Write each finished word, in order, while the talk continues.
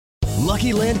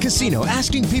Lucky Land Casino,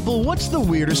 asking people, what's the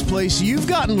weirdest place you've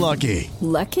gotten lucky?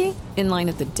 Lucky? In line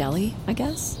at the deli, I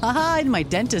guess? Aha, in my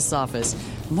dentist's office.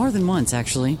 More than once,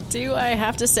 actually. Do I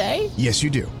have to say? Yes, you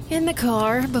do. In the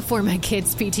car before my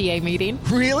kids' PTA meeting.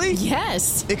 Really?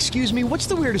 Yes. Excuse me, what's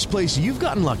the weirdest place you've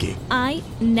gotten lucky? I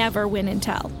never win and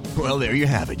tell. Well, there you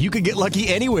have it. You can get lucky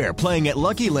anywhere, playing at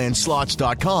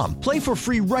LuckyLandSlots.com. Play for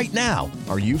free right now.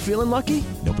 Are you feeling lucky?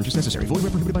 No purchase necessary. Void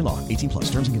where prohibited by law. 18+.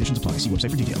 Terms and conditions apply. See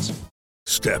website for details.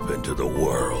 Step into the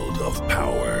world of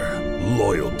power,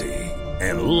 loyalty,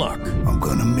 and luck. I'm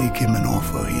gonna make him an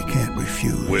offer he can't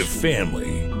refuse. With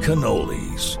family,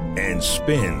 cannolis, and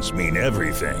spins mean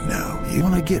everything. Now, you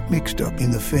wanna get mixed up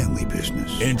in the family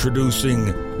business. Introducing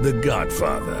The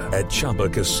Godfather at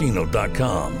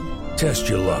ChumbaCasino.com. Test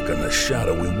your luck in the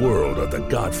shadowy world of The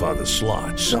Godfather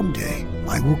slot. Someday,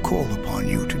 I will call upon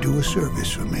you to do a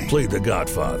service for me. Play The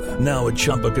Godfather, now at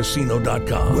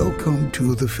ChumbaCasino.com. Welcome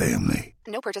to the family.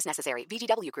 No purchase necessary.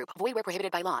 VGW Group. Void where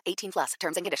prohibited by law. 18+.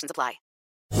 Terms and conditions apply.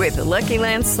 With the Lucky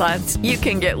Land Slots, you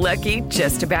can get lucky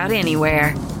just about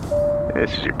anywhere.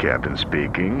 This is your captain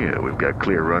speaking. We've got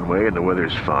clear runway and the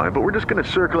weather's fine, but we're just going to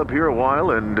circle up here a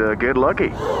while and get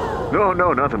lucky.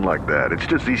 No, nothing like that. It's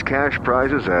just these cash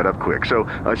prizes add up quick. So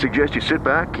I suggest you sit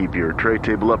back, keep your tray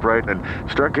table upright, and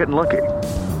start getting lucky.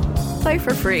 Play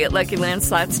for free at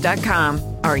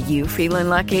LuckyLandSlots.com. Are you feeling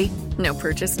lucky? No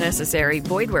purchase necessary.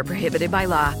 Void where prohibited by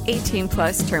law.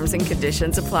 18+ terms and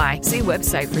conditions apply. See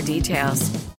website for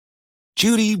details.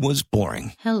 Judy was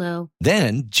boring. Hello.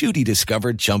 Then Judy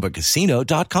discovered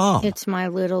ChumbaCasino.com. It's my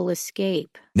little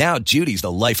escape. Now Judy's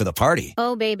the life of the party.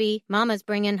 Oh, baby, mama's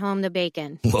bringing home the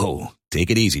bacon. Whoa,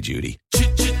 take it easy, Judy.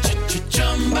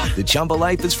 The Chumba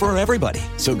life is for everybody.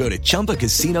 So go to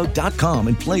ChumbaCasino.com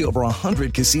and play over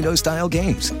 100 casino-style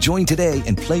games. Join today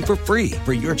and play for free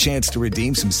for your chance to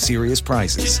redeem some serious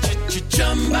prizes.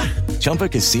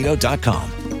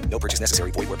 ChumbaCasino.com. No purchase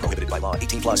necessary. Void where prohibited by law.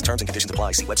 18+ terms and conditions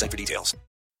apply. See website for details.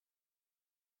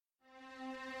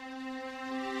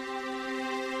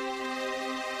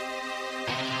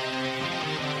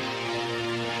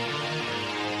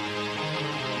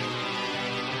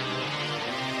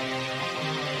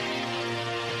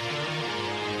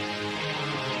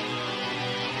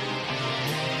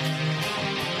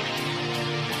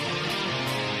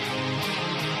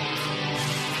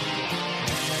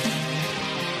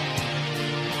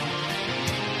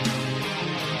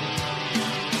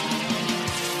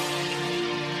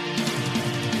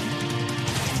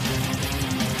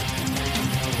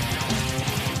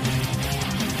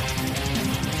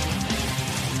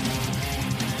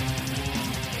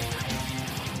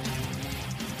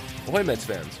 Ahoy Mets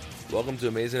fans, welcome to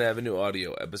Amazing Avenue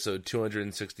Audio, episode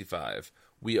 265.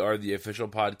 We are the official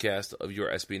podcast of your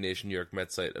SB Nation New York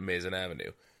Mets site, Amazing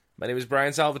Avenue. My name is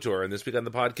Brian Salvatore, and this week on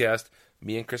the podcast,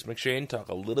 me and Chris McShane talk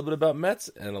a little bit about Mets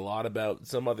and a lot about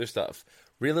some other stuff.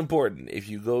 Real important, if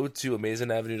you go to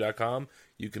AmazingAvenue.com,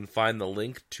 you can find the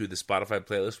link to the Spotify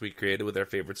playlist we created with our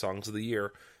favorite songs of the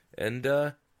year. And,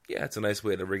 yeah, it's a nice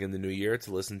way to ring in the new year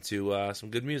to listen to some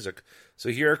good music. So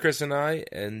here are Chris and I,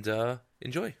 and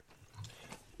enjoy.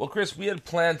 Well, Chris, we had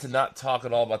planned to not talk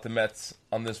at all about the Mets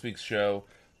on this week's show,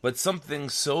 but something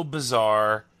so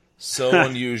bizarre, so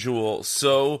unusual,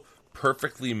 so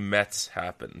perfectly Mets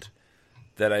happened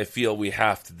that I feel we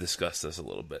have to discuss this a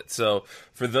little bit. So,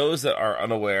 for those that are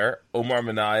unaware, Omar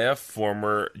Minaya,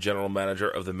 former general manager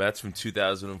of the Mets from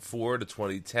 2004 to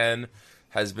 2010,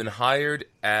 has been hired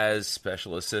as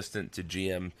special assistant to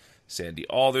GM Sandy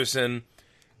Alderson.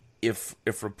 If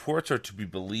reports are to be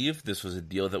believed, this was a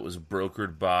deal that was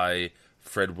brokered by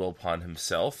Fred Wilpon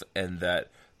himself, and that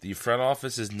the front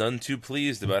office is none too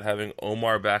pleased about having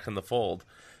Omar back in the fold.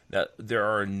 Now, there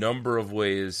are a number of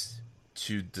ways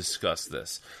to discuss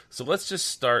this. So let's just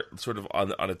start sort of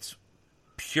on its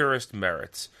purest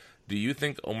merits. Do you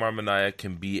think Omar Minaya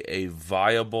can be a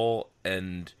viable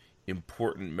and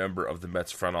important member of the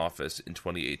Mets front office in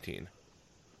 2018?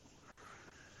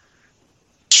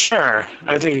 Sure,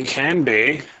 I think it can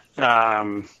be.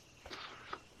 I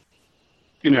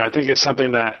think it's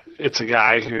something that it's a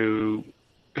guy who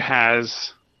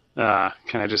has, can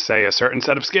I just say, a certain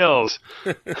set of skills.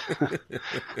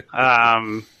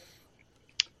 And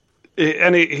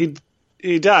he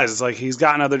does. Like, he's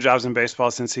gotten other jobs in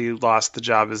baseball since he lost the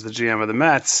job as the GM of the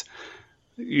Mets.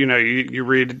 You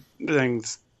read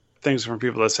things from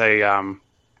people that say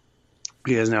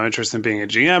he has no interest in being a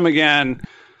GM again.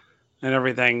 And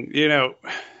everything,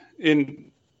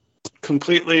 in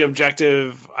completely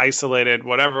objective, isolated,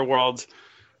 whatever world,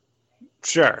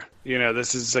 sure.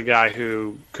 This is a guy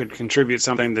who could contribute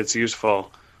something that's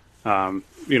useful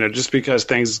Just because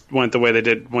things went the way they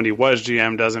did when he was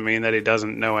GM doesn't mean that he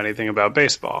doesn't know anything about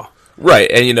baseball. Right,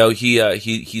 and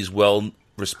he's well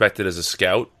respected as a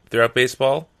scout throughout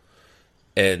baseball,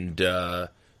 and there's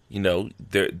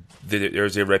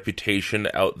a reputation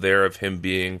out there of him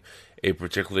being a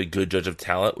particularly good judge of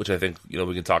talent, which I think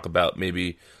we can talk about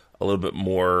maybe a little bit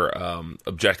more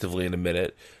objectively in a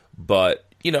minute. But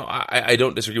I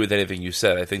don't disagree with anything you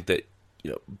said. I think that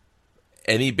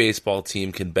any baseball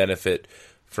team can benefit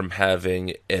from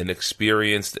having an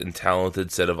experienced and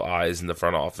talented set of eyes in the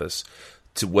front office,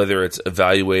 to whether it's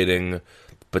evaluating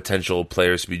potential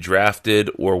players to be drafted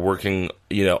or working,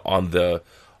 on the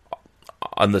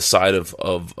side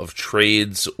of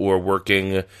trades or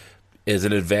working as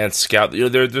an advanced scout.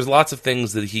 There's lots of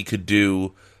things that he could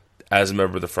do as a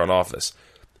member of the front office.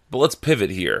 But let's pivot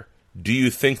here. Do you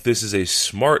think this is a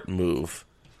smart move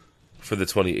for the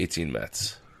 2018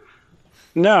 Mets?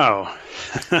 No.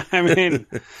 I mean,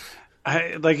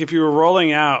 if you were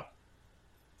rolling out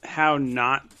how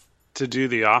not to do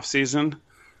the offseason,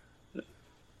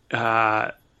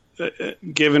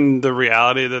 given the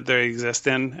reality that they exist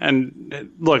in,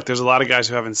 and look, there's a lot of guys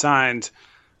who haven't signed.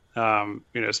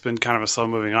 It's been kind of a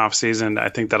slow-moving offseason. I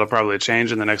think that'll probably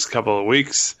change in the next couple of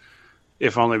weeks,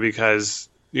 if only because,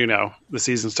 the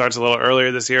season starts a little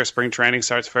earlier this year. Spring training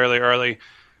starts fairly early.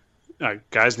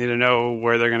 Guys need to know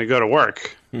where they're going to go to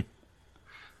work.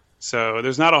 So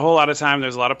there's not a whole lot of time.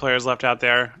 There's a lot of players left out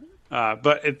there.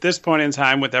 But at this point in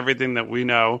time, with everything that we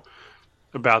know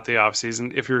about the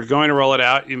offseason, if you're going to roll it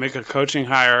out, you make a coaching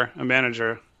hire, a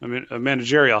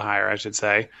managerial hire, I should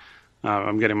say.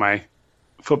 I'm getting my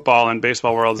football and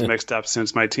baseball worlds mixed up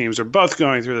since my teams are both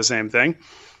going through the same thing.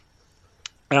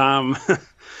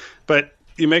 But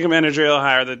you make a managerial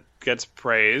hire that gets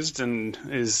praised and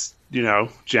is,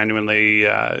 genuinely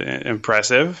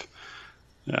impressive.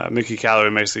 Mickey Callaway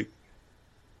makes a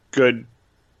good,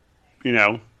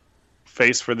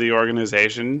 face for the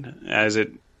organization as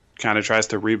it kind of tries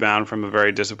to rebound from a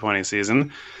very disappointing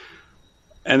season.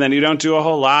 And then you don't do a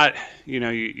whole lot.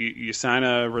 You sign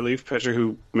a relief pitcher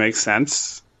who makes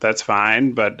sense. That's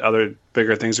fine, but other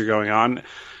bigger things are going on.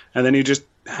 And then you just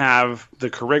have the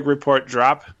Carrig report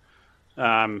drop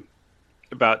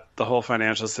about the whole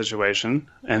financial situation.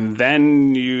 And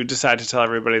then you decide to tell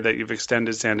everybody that you've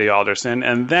extended Sandy Alderson.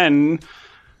 And then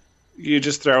you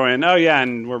just throw in, oh, yeah,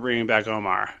 and we're bringing back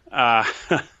Omar. I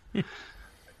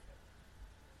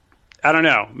don't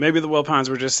know. Maybe the Wilpons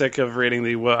were just sick of reading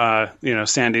the,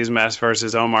 Sandy's mess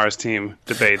versus Omar's team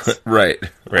debates right.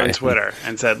 on Twitter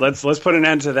and said, let's put an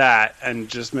end to that and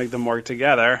just make them work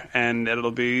together, and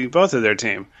it'll be both of their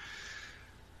team.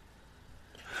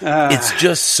 It's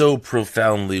just so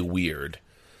profoundly weird.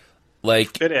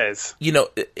 It is.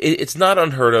 It's not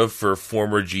unheard of for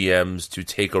former GMs to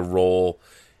take a role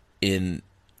in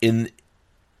a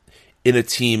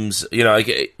team's,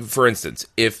 for instance,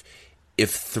 if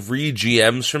 3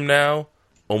 GMs from now,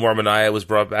 Omar Minaya was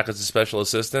brought back as a special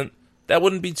assistant, that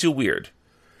wouldn't be too weird.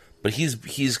 But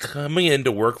he's coming in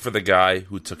to work for the guy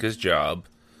who took his job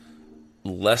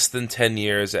less than 10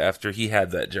 years after he had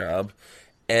that job,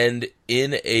 and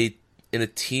in a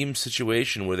team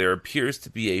situation where there appears to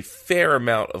be a fair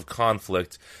amount of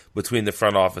conflict between the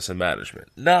front office and management.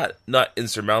 Not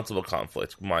insurmountable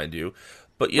conflict, mind you,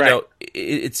 but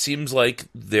it seems like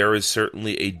there is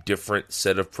certainly a different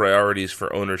set of priorities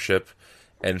for ownership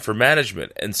and for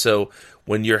management. And so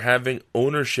when you're having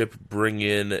ownership bring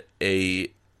in a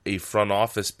front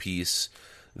office piece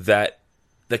that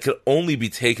could only be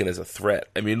taken as a threat,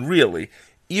 I mean, really,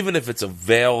 even if it's a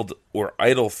veiled or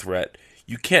idle threat,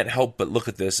 you can't help but look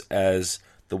at this as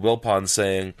the Wilpons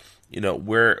saying,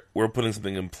 we're putting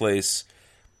something in place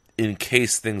in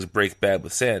case things break bad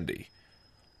with Sandy.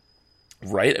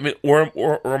 Right? I mean,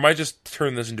 or am I just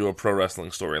turning this into a pro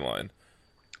wrestling storyline?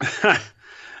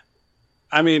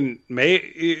 I mean,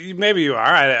 maybe you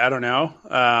are. I don't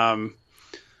know.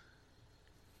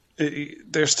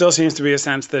 There still seems to be a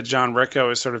sense that John Ricco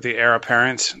is sort of the heir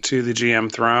apparent to the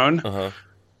GM throne. Uh-huh.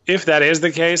 If that is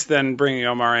the case, then bringing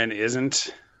Omar in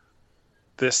isn't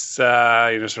this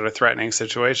sort of threatening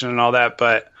situation and all that.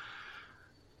 But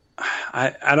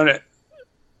I don't know.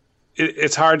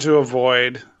 It's hard to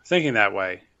avoid thinking that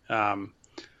way.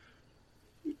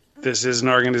 This is an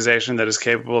organization that is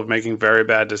capable of making very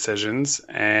bad decisions,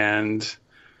 and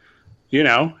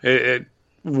it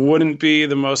wouldn't be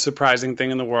the most surprising thing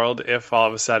in the world if all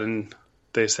of a sudden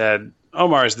they said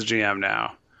Omar is the GM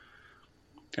now.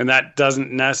 And that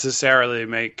doesn't necessarily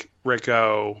make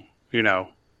Ricco,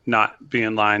 not be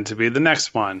in line to be the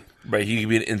next one. Right, he could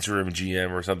be an interim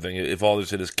GM or something if all this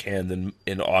shit is canned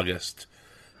in August,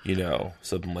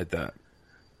 something like that.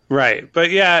 Right.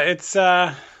 But yeah, it's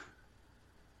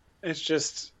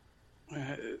just,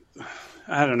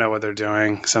 I don't know what they're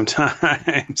doing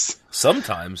sometimes.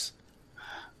 Sometimes?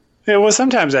 Yeah, well,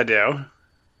 sometimes I do.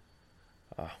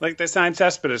 Like they signed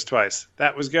Cespedes twice.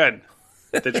 That was good.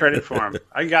 They traded for him.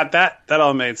 I got that. That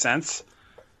all made sense.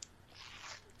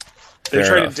 They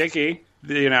traded Dickey.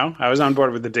 I was on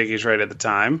board with the Dickey trade at the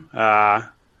time,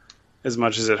 as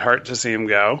much as it hurt to see him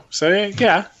go. So,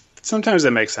 yeah, sometimes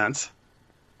it makes sense.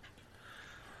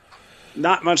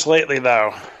 Not much lately,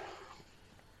 though.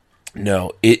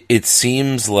 No, it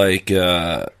seems like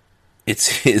it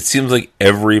seems like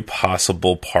every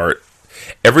possible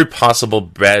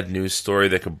bad news story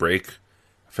that could break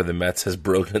for the Mets has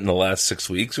broken in the last 6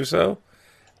 weeks or so.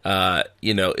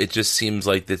 It just seems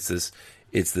like it's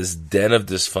this den of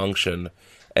dysfunction,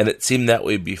 and it seemed that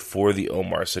way before the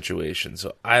Omar situation.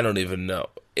 So I don't even know.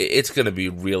 It's going to be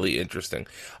really interesting.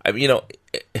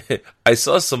 I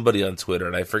saw somebody on Twitter,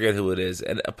 and I forget who it is,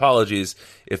 and apologies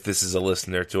if this is a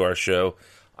listener to our show.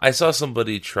 I saw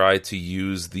somebody try to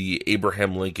use the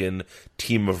Abraham Lincoln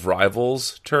team of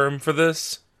rivals term for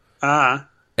this. And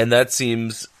that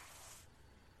seems,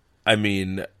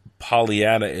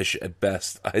 Pollyanna-ish at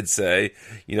best, I'd say.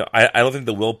 I don't think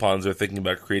the Wilpons are thinking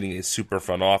about creating a super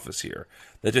front office here.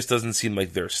 That just doesn't seem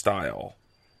like their style.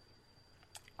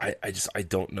 I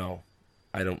don't know.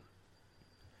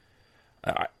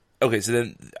 Okay, so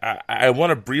then I want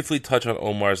to briefly touch on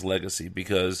Omar's legacy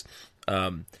because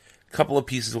a couple of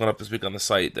pieces went up this week on the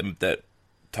site that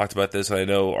talked about this. I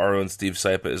know our own Steve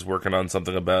Sypa is working on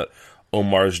something about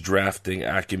Omar's drafting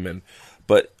acumen.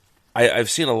 But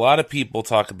I've seen a lot of people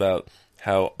talk about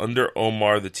how under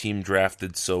Omar the team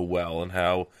drafted so well and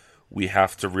how we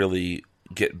have to really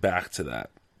get back to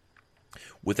that.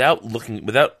 Without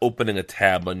opening a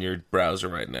tab on your browser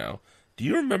right now, do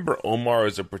you remember Omar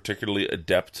as a particularly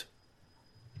adept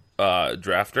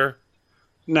drafter?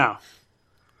 No.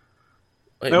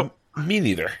 Nope. Me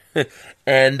neither.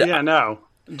 And no.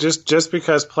 Just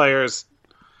because players,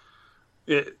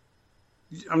 I'm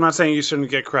not saying you shouldn't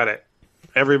get credit.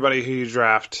 Everybody who you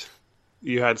draft,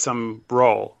 you had some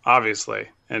role, obviously,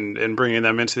 in bringing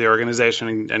them into the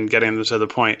organization and getting them to the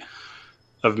point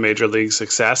of major league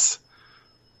success.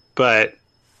 But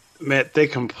man, they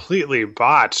completely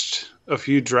botched a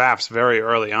few drafts very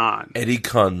early on. Eddie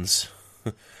Kunz.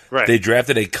 Right. They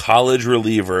drafted a college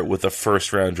reliever with a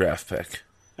first-round draft pick.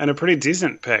 And a pretty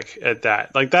decent pick at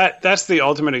that. Like that's the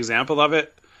ultimate example of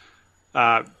it.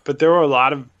 But there were a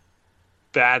lot of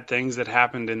bad things that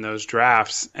happened in those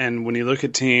drafts. And when you look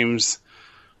at teams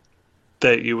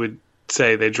that you would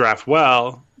say they draft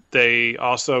well, they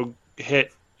also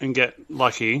hit and get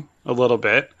lucky a little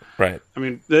bit. Right.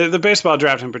 The baseball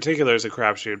draft in particular is a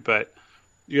crapshoot, but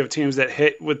you have teams that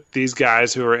hit with these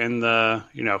guys who are in the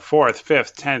 4th,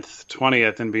 5th, 10th,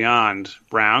 20th, and beyond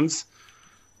rounds.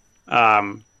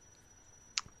 And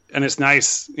it's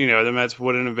nice, the Mets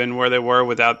wouldn't have been where they were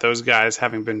without those guys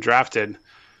having been drafted,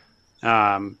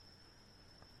 by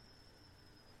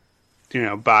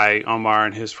Omar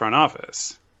and his front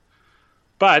office.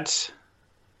 But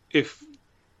if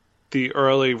the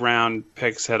early round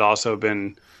picks had also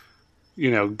been,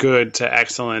 good to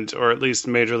excellent, or at least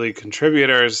major league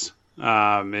contributors,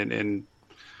 in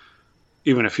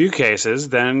even a few cases,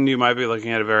 then you might be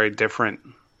looking at a very different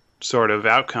sort of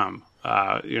outcome,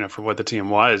 for what the team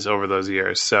was over those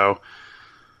years. So,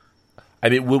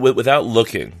 without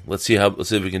looking, let's see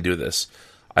if we can do this.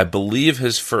 I believe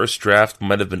his first draft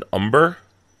might have been Umber.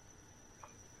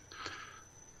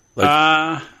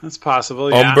 That's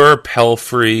possible. Yeah. Umber,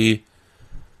 Pelfrey,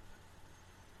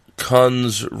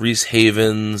 Kunz, Reese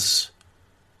Havens,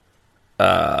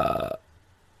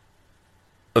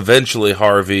 eventually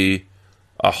Harvey,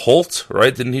 Holt,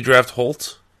 right? Didn't he draft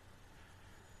Holt?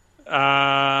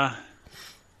 I'm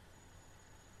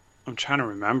trying to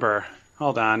remember.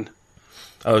 Hold on.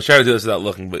 I was trying to do this without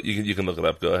looking, but you can look it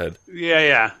up. Go ahead.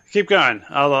 Yeah. Keep going.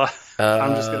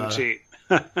 I'm just going to cheat.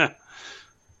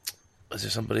 Is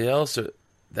there somebody else? Or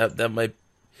that might...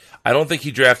 I don't think he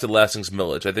drafted Lastings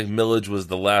Millage. I think Millage was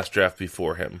the last draft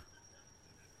before him.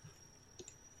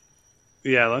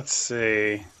 Yeah, let's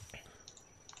see.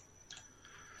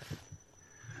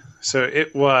 So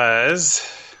it was...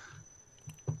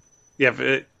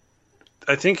 Yeah,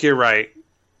 I think you're right.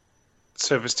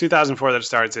 So if it's 2004 that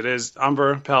starts, it is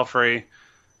Umber, Pelfrey,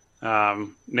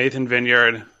 Nathan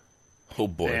Vineyard, oh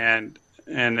boy, and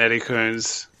Eddie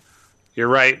Kunz. You're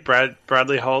right,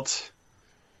 Bradley Holt,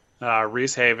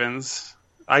 Reese Havens,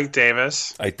 Ike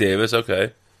Davis.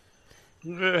 Okay.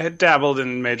 Had dabbled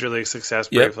in major league success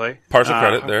briefly. Partial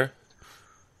credit there.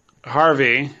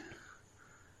 Harvey,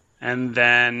 and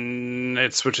then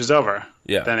it switches over.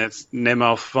 Yeah. Then it's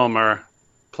Nimmo, Fulmer,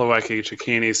 Plawecki,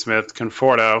 Cecchini, Smith,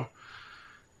 Conforto,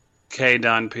 Kay,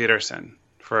 Dunn, Peterson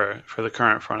for the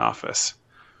current front office.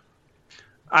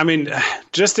 I mean,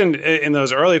 just in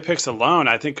those early picks alone,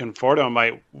 I think Conforto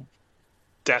might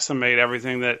decimate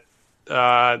everything that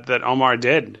Omar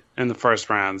did in the first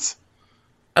rounds.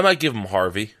 I might give him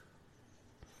Harvey.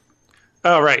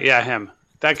 Oh, right. Yeah, him.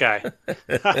 That guy.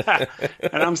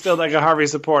 And I'm still like a Harvey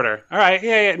supporter. All right.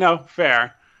 Yeah. No,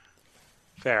 fair.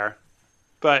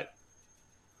 But,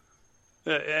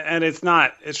 and it's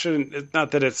not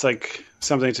that it's like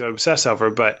something to obsess over,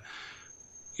 but,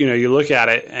 you look at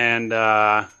it and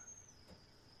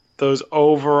those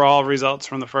overall results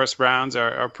from the first rounds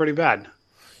are pretty bad.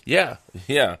 Yeah.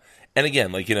 And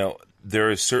again, there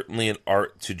is certainly an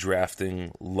art to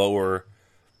drafting lower,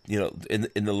 in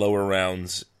the lower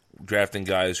rounds, drafting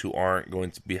guys who aren't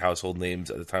going to be household names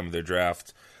at the time of their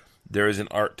draft. There is an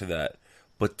art to that.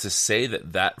 But to say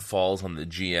that falls on the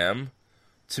GM,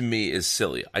 to me, is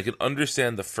silly. I can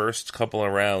understand the first couple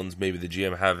of rounds, maybe the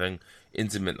GM having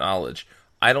intimate knowledge.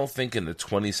 I don't think in the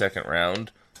 22nd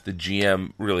round, the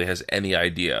GM really has any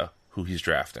idea who he's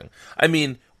drafting. I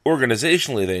mean,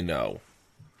 organizationally they know,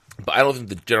 but I don't think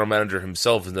the general manager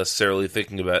himself is necessarily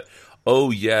thinking about,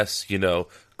 oh yes,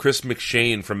 Chris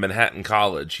McShane from Manhattan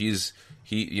College. He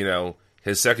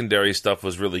his secondary stuff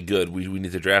was really good. We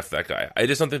need to draft that guy. I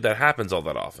just don't think that happens all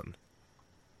that often.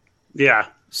 Yeah.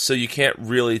 So you can't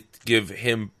really give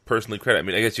him personally credit. I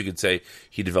mean, I guess you could say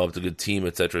he developed a good team,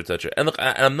 et cetera, et cetera. And look,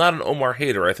 I'm not an Omar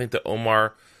hater. I think that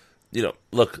Omar,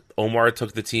 Omar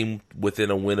took the team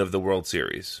within a win of the World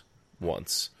Series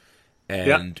once.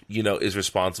 And, is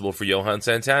responsible for Johan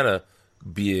Santana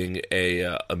being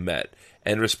a Met.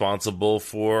 And responsible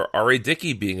for R.A.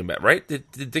 Dickey being a Met, right?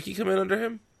 Did Dickey come in under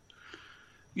him?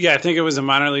 Yeah, I think it was a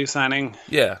minor league signing.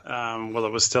 Yeah. Well,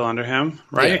 it was still under him,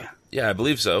 right? Yeah, I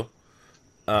believe so.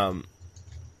 Lots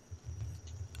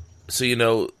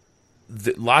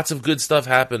of good stuff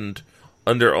happened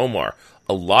under Omar.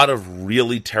 A lot of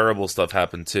really terrible stuff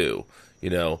happened too.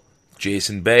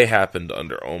 Jason Bay happened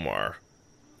under Omar.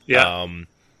 Yeah.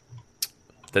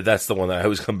 That's the one that I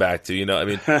always come back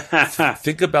to.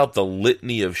 Think about the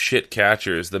litany of shit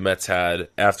catchers the Mets had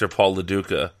after Paul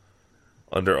LaDuca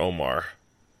under Omar.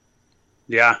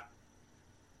 Yeah.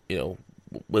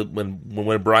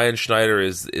 When Brian Schneider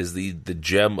is the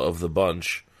gem of the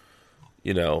bunch,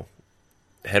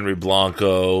 Henry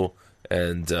Blanco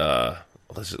and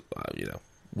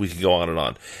we could go on and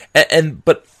on.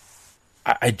 But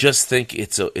I just think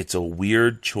it's a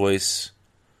weird choice.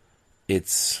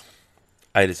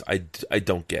 I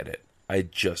don't get it. I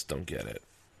just don't get it.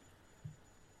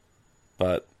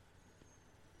 But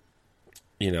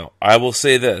I will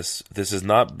say this: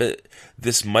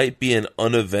 this might be an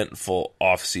uneventful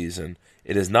off season.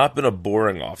 It has not been a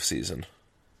boring off season.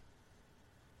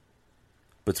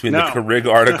 Between the Carrig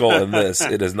article and this,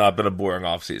 it has not been a boring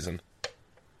off season.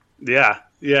 Yeah.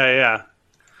 No,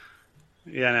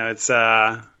 it's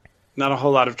not a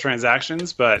whole lot of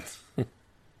transactions, but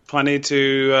plenty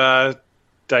to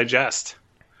digest.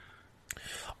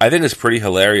 I think it's pretty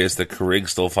hilarious that Carrig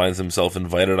still finds himself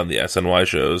invited on the SNY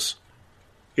shows.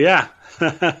 Yeah.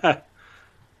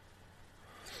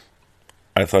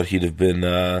 I thought he'd have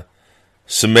been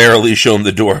summarily shown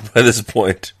the door by this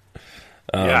point.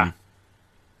 Yeah.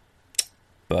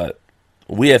 But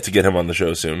we have to get him on the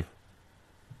show soon.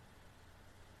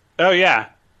 Oh, yeah.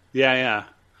 Yeah.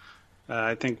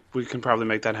 I think we can probably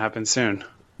make that happen soon.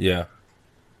 Yeah.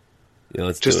 Yeah,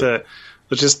 let's do it.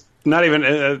 Let's just not even.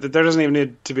 There doesn't even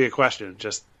need to be a question.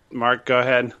 Just Mark, go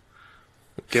ahead.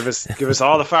 Give us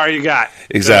all the fire you got.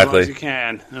 Exactly. As long as you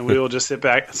can, and we will just sit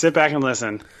back and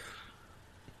listen.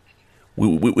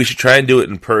 We should try and do it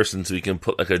in person so we can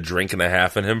put like a drink and a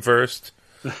half in him first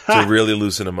to really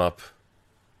loosen him up.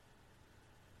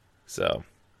 So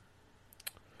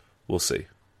we'll see.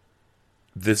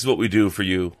 This is what we do for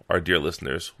you, our dear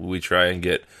listeners. We try and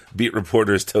get beat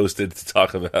reporters toasted to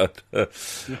talk about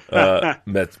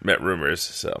Met rumors.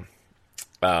 So,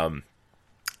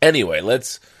 anyway,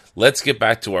 let's get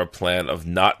back to our plan of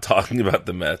not talking about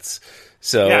the Mets.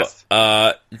 So, yes.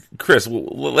 Chris,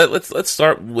 let's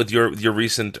start with your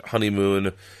recent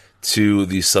honeymoon to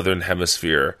the Southern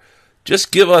Hemisphere.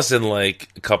 Just give us in like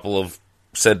a couple of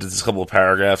sentences, a couple of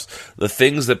paragraphs, the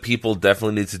things that people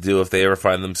definitely need to do if they ever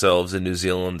find themselves in New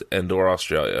Zealand and or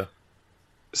Australia.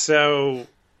 So,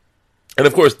 and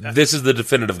of course, this is the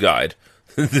definitive guide.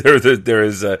 there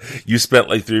is you spent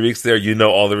like 3 weeks there. You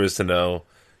know all there is to know.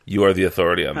 You are the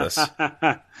authority on this.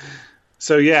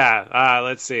 So yeah,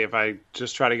 let's see if I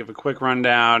just try to give a quick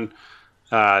rundown.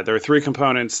 There were 3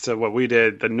 components to what we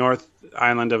did: the North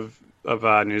Island of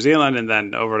New Zealand, and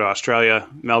then over to Australia,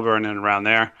 Melbourne, and around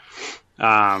there,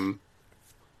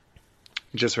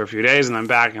 just for a few days, and then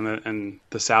back in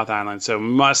the South Island. So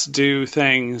must do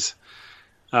things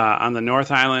on the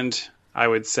North Island. I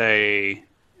would say,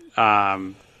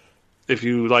 if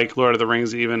you like Lord of the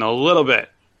Rings even a little bit,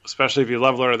 especially if you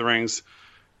love Lord of the Rings,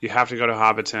 you have to go to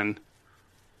Hobbiton.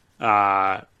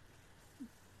 That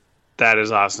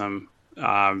is awesome.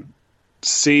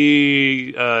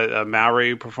 See a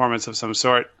Maori performance of some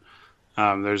sort.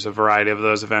 There's a variety of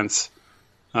those events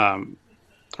around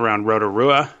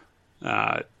Rotorua.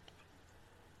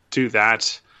 Do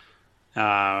that.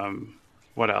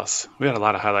 What else? We had a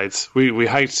lot of highlights. We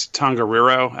hiked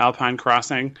Tongariro Alpine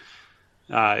Crossing.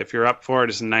 If you're up for it,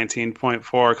 it's a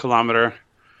 19.4 kilometer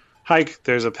hike.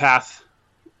 There's a path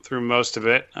through most of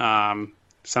it.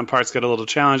 Some parts get a little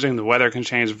challenging. The weather can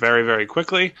change very, very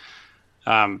quickly.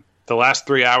 The last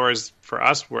 3 hours for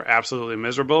us were absolutely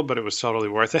miserable, but it was totally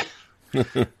worth it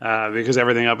because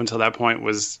everything up until that point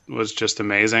was just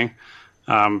amazing.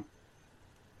 So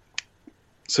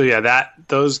yeah,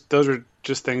 those are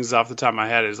just things off the top of my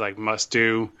head is like must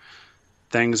do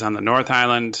things on the North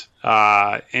Island,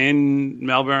 in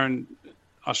Melbourne,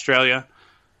 Australia.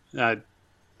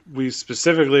 We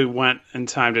specifically went and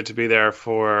timed it to be there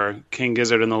for King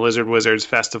Gizzard and the Lizard Wizards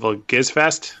Festival,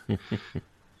 GizFest.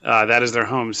 That is their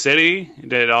home city.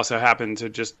 It also happened to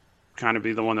just kind of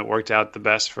be the one that worked out the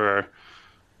best for,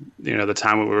 the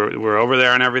time we were over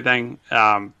there and everything.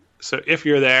 So if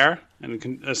you're there,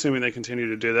 and assuming they continue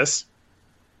to do this,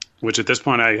 which at this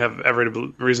point I have every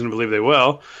reason to believe they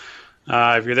will,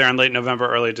 if you're there in late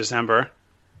November, early December,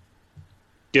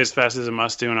 GizFest is a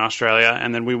must-do in Australia.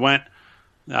 And then we went,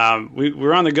 we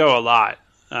were on the go a lot,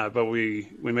 but we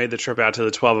made the trip out to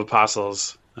the 12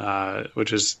 Apostles,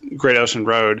 which is Great Ocean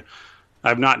Road.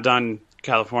 I've not done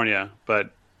California,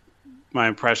 but my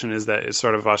impression is that it's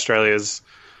sort of Australia's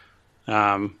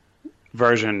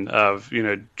version of,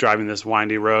 driving this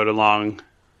windy road along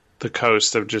the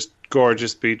coast of just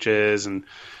gorgeous beaches and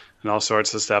all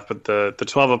sorts of stuff. But the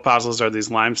 12 Apostles are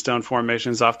these limestone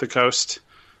formations off the coast.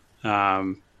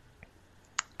 And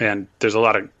there's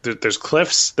there's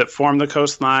cliffs that form the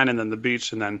coastline and then the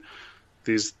beach, and then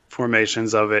these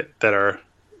formations of it that are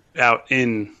out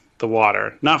in the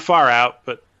water. Not far out,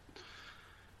 but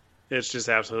it's just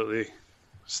absolutely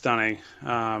stunning.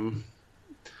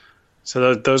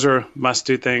 So those are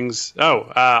must-do things.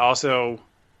 Also,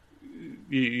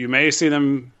 you may see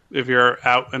them if you're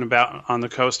out and about on the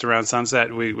coast around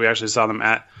sunset. We actually saw them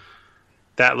at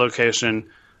that location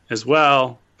as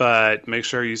well, but make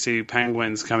sure you see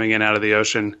penguins coming in out of the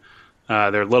ocean.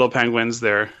 They're little penguins.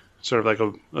 They're sort of like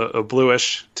a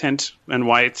bluish tint and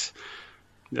white.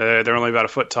 They're only about a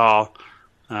foot tall,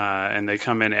 and they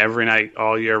come in every night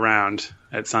all year round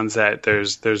at sunset.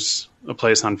 There's a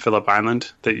place on Phillip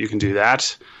Island that you can do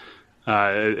that.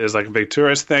 It's like a big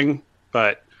tourist thing,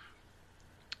 but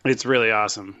it's really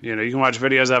awesome. You can watch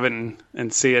videos of it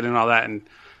and see it and all that,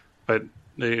 but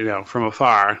from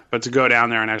afar. But to go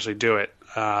down there and actually do it,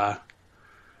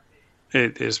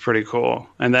 it is pretty cool.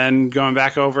 And then going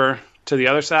back over to the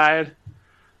other side,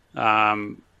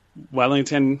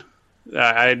 Wellington.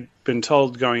 I'd been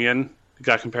told going in,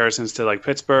 got comparisons to like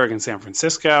Pittsburgh and San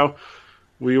Francisco.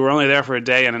 We were only there for a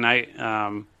day and a night,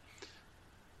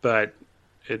 but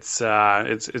it's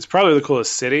probably the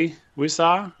coolest city we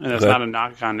saw, and it's not a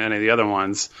knock on any of the other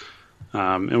ones.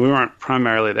 And we weren't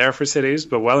primarily there for cities,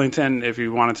 but Wellington, if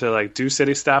you wanted to like do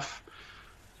city stuff,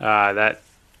 that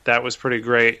was pretty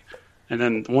great. And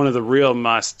then one of the real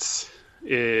musts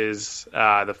is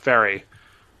the ferry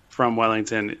from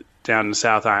Wellington down to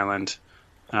South Island.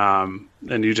 And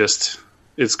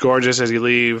it's gorgeous as you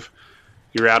leave.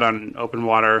 You're out on open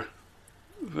water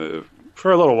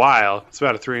for a little while. It's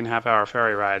about a 3.5 hour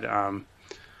ferry ride.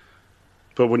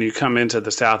 But when you come into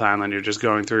the South Island, you're just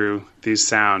going through these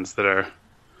sounds that are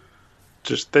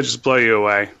they just blow you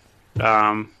away.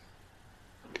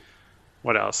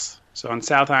 What else? So on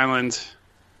South Island,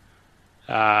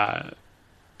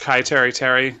 Kaiteri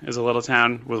Terry is a little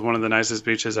town with one of the nicest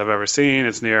beaches I've ever seen.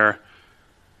 It's near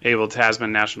Abel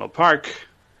Tasman National Park.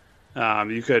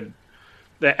 You could,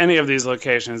 any of these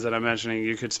locations that I'm mentioning,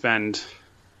 you could spend,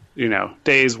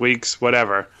 days, weeks,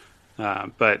 whatever.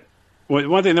 But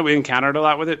one thing that we encountered a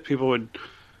lot with it, people would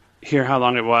hear how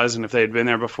long it was, and if they'd been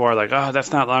there before, like, oh,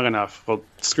 that's not long enough. Well,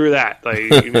 screw that.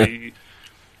 Like,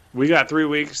 we got 3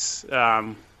 weeks.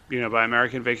 By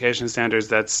American vacation standards,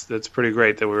 that's pretty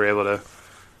great that we were able to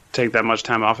take that much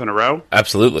time off in a row.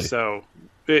 Absolutely. So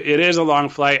it is a long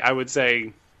flight. I would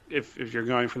say if you're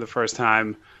going for the first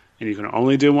time and you can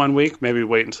only do 1 week, maybe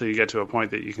wait until you get to a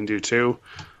point that you can do 2.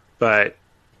 But,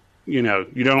 you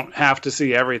don't have to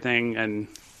see everything. And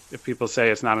if people say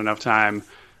it's not enough time,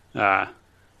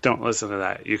 don't listen to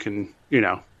that. You can,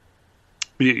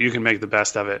 you can make the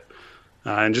best of it,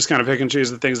 and just kind of pick and choose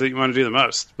the things that you want to do the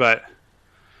most. But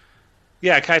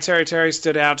yeah, Kaiteri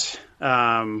stood out.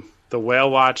 The Whale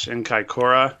Watch in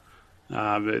Kaikoura,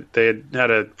 they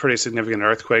had a pretty significant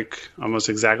earthquake almost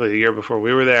exactly a year before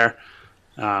we were there.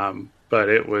 But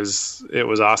it was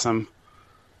awesome.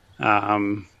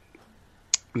 And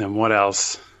then what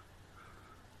else?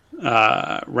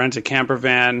 Rent a camper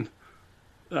van.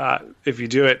 If you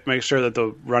do it, make sure that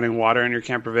the running water in your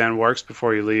camper van works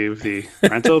before you leave the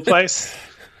rental place.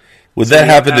 Would that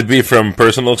happen to be from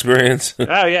personal experience?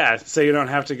 Oh, yeah. So you don't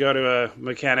have to go to a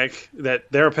mechanic that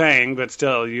they're paying, but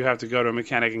still you have to go to a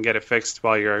mechanic and get it fixed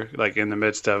while you're like in the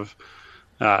midst of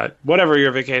whatever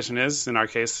your vacation is, in our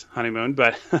case, honeymoon.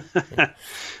 But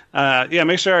yeah,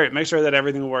 make sure that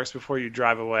everything works before you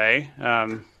drive away.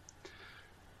 But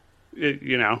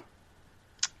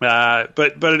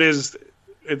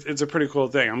it's a pretty cool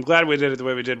thing. I'm glad we did it the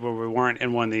way we did, where we weren't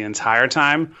in one the entire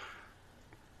time,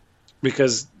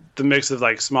 because the mix of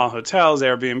like small hotels,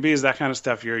 Airbnbs, that kind of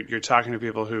stuff, you're talking to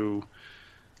people who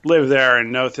live there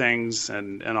and know things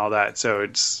and all that. So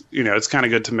it's, it's kind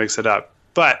of good to mix it up.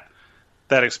 But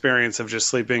that experience of just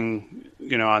sleeping,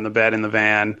 on the bed in the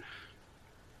van,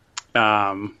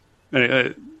 going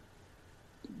to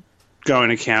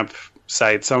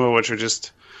campsites, some of which are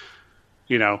just,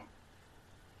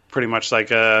 pretty much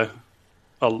like an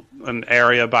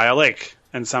area by a lake,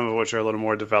 and some of which are a little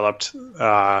more developed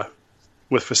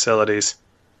with facilities.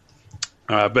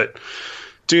 But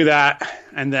do that,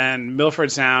 and then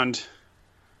Milford Sound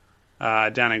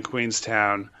down in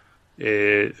Queenstown.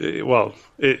 It's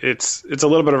a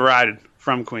little bit of a ride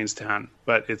from Queenstown,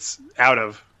 but it's out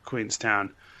of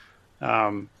Queenstown.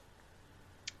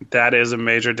 That is a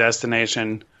major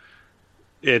destination.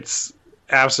 It's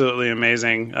absolutely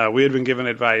amazing. We had been given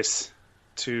advice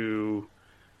to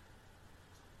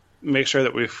make sure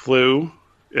that we flew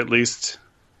at least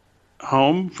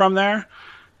home from there.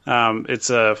 It's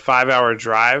a 5-hour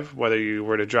drive, whether you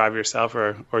were to drive yourself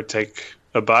or take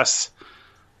a bus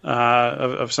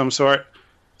of some sort.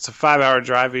 It's a 5-hour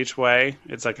drive each way.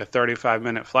 It's like a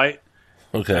 35-minute flight.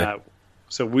 Okay.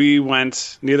 So we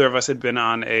went, neither of us had been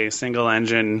on a single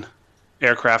engine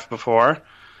aircraft before.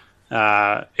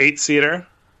 8-seater,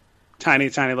 tiny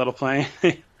little plane.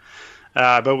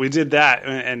 But we did that,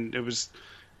 and it was,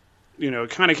 it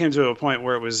kind of came to a point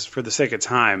where it was for the sake of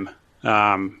time.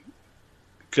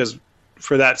 Because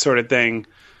for that sort of thing,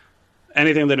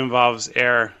 anything that involves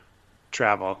air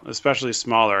travel, especially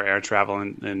smaller air travel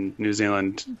in New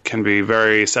Zealand, can be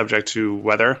very subject to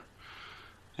weather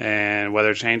and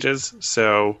weather changes.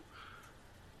 So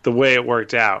the way it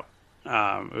worked out,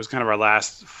 it was kind of our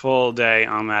last full day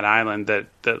on that island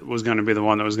that was going to be the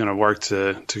one that was going to work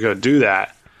to go do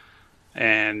that.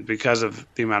 And because of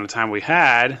the amount of time we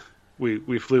had,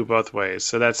 we flew both ways.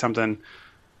 So that's something.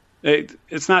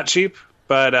 It's not cheap,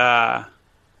 but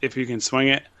if you can swing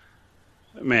it,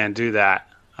 man, do that.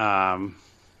 And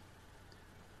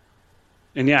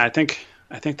yeah, I think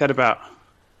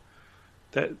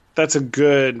that's a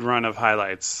good run of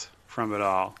highlights from it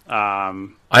all.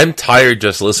 I'm tired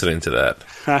just listening to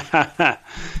that.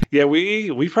 Yeah,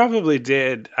 we probably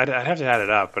did. I'd have to add it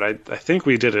up, but I think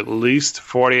we did at least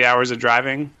 40 hours of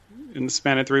driving in the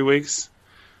span of 3 weeks.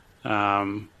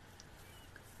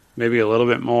 Maybe a little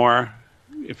bit more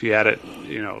if you add it,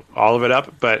 all of it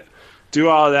up. But do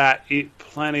all of that, eat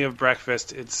plenty of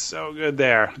breakfast. It's so good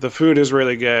there. The food is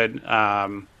really good.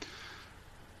 If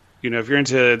you're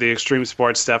into the extreme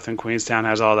sports stuff, then Queenstown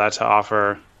has all that to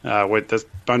offer. With the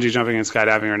bungee jumping and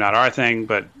skydiving are not our thing,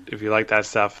 but if you like that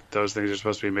stuff, those things are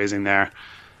supposed to be amazing there.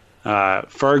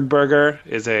 Ferg Burger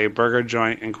is a burger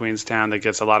joint in Queenstown that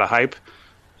gets a lot of hype.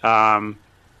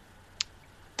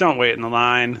 Don't wait in the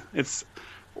line.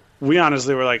 We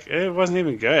honestly were like, it wasn't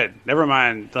even good. Never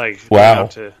mind, wow.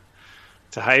 To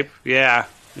hype. Yeah.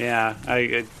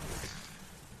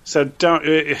 So don't,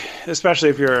 especially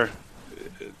if you're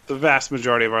the vast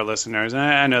majority of our listeners. And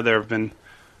I know there have been,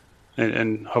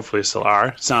 and hopefully still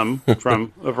are, some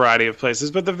from a variety of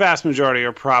places, but the vast majority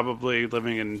are probably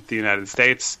living in the United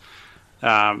States.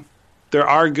 There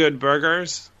are good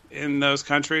burgers in those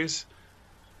countries,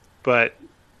 but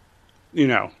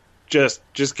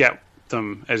just get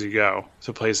them as you go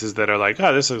to places that are like,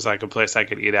 oh, this looks like a place I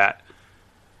could eat at.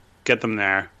 Get them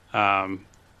there.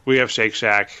 We have Shake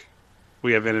Shack,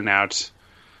 we have In-N-Out,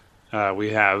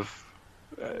 we have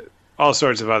all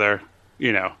sorts of other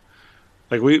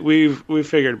Like we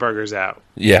figured burgers out.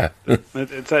 Yeah.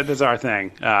 It's our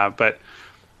thing. But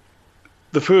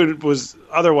the food was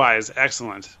otherwise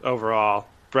excellent overall.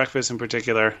 Breakfast in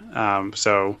particular.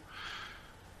 So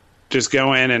just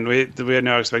go in, and we had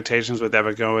no expectations with that,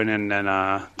 but go in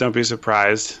and don't be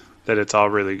surprised that it's all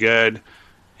really good.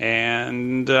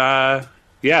 And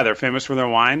they're famous for their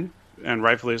wine, and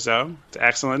rightfully so. It's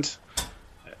excellent.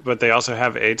 But they also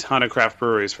have a ton of craft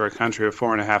breweries for a country of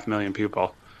 4.5 million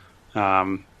people.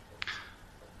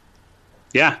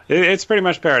 It's pretty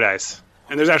much paradise.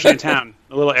 And there's actually a town,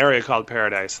 a little area called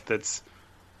Paradise that's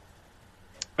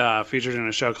featured in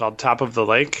a show called Top of the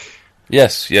Lake.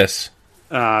 Yes.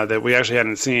 That we actually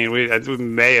hadn't seen. We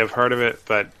may have heard of it,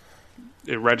 but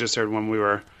it registered when we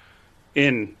were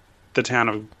in the town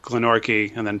of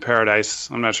Glenorchy, and then Paradise.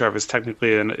 I'm not sure if it's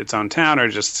technically in its own town or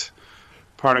just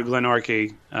part of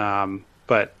Glenorchy,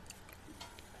 but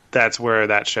that's where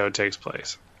that show takes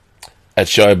place. That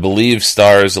show, I believe,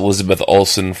 stars Elizabeth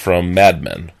Olsen from Mad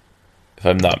Men, if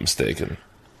I'm not mistaken.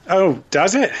 Oh,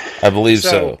 does it? I believe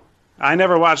so. I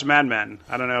never watched Mad Men.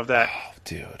 I don't know if that... Oh,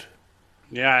 dude.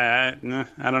 Yeah,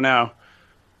 I don't know.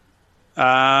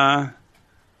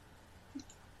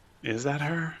 Is that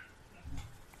her?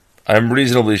 I'm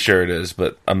reasonably sure it is,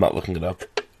 but I'm not looking it up.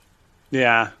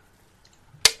 Yeah.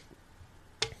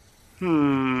 I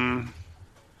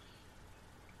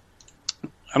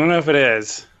don't know if it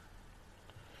is.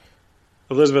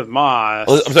 Elizabeth Moss.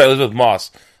 I'm sorry, Elizabeth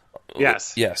Moss.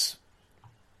 Yes.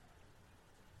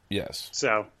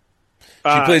 So.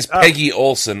 She plays Peggy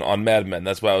Olsen on Mad Men.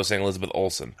 That's why I was saying Elizabeth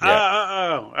Olsen.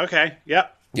 Yeah. Okay.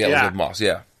 Yep. Yeah, Elizabeth Moss,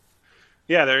 yeah.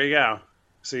 Yeah, there you go.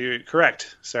 So you're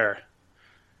correct, sir.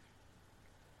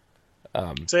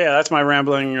 So yeah, that's my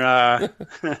rambling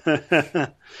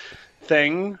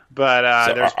thing, but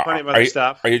so there's plenty of other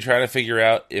stuff. Are you trying to figure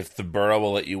out if the borough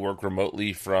will let you work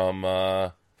remotely from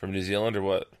New Zealand or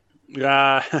what?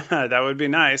 That would be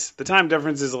nice. The time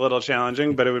difference is a little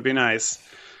challenging, but it would be nice.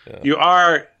 Yeah. You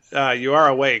are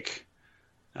awake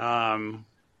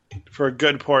for a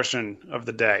good portion of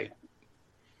the day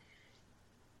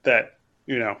that,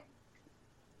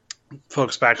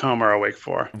 folks back home are awake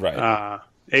for. Right.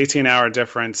 18-hour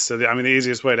difference. So, the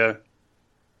easiest way to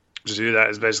do that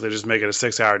is basically just make it a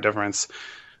 6-hour difference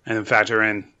and then factor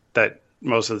in that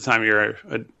most of the time you're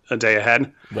a day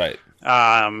ahead. Right.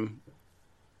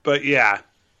 But yeah,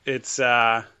 it's...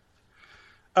 and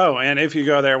if you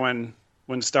go there when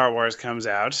Star Wars comes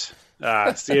out,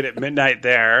 see it at midnight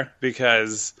there,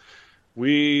 because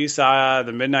we saw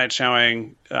the midnight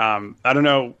showing. I don't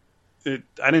know.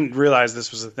 I didn't realize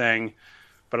this was a thing,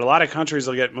 but a lot of countries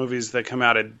will get movies that come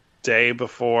out a day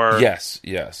before. Yes.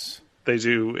 They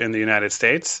do in the United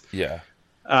States. Yeah.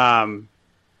 And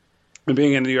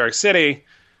being in New York City,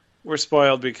 we're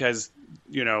spoiled because,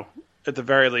 at the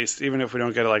very least, even if we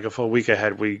don't get like a full week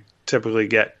ahead, we typically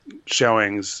get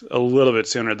showings a little bit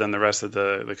sooner than the rest of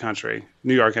the country,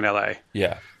 New York and LA.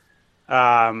 Yeah.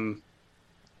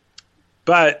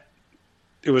 But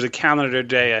it was a calendar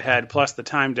day ahead, plus the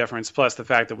time difference, plus the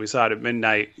fact that we saw it at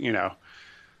midnight,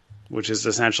 which is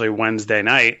essentially Wednesday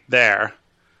night there.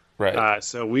 Right.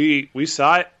 So we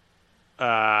saw it.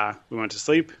 We went to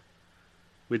sleep.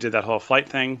 We did that whole flight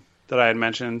thing that I had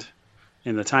mentioned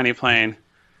in the tiny plane.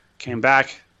 Came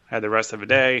back, had the rest of the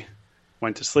day,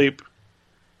 went to sleep,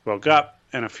 woke up,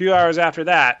 and a few hours after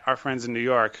that, our friends in New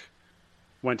York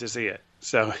went to see it.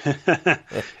 So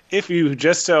if you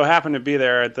just so happen to be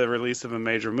there at the release of a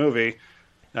major movie,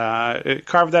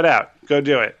 carve that out. Go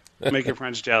do it. Make your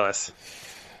friends jealous.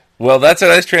 Well, that's a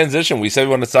nice transition. We said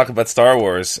we wanted to talk about Star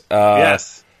Wars.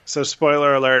 Yes. So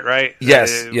spoiler alert, right?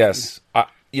 Yes.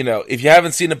 If you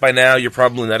haven't seen it by now, you're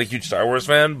probably not a huge Star Wars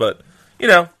fan, but,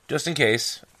 just in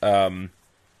case. Spoiler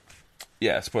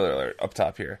alert up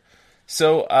top here.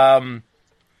 So,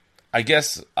 I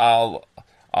guess I'll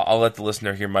let the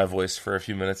listener hear my voice for a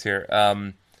few minutes here.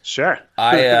 Sure.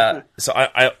 I'm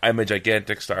a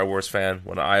gigantic Star Wars fan.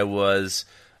 When I was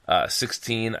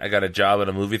 16, I got a job at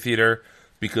a movie theater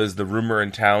because the rumor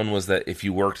in town was that if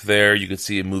you worked there, you could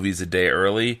see movies a day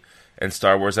early, and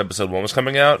Star Wars Episode 1 was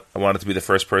coming out. I wanted to be the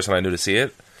first person I knew to see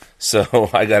it. So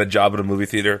I got a job at a movie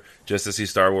theater just to see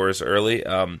Star Wars early.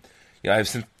 I've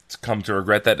since come to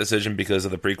regret that decision because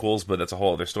of the prequels, but that's a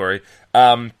whole other story.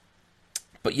 I'm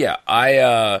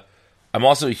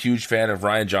also a huge fan of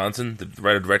Rian Johnson, the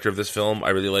writer-director of this film. I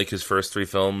really like his first 3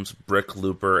 films, Brick,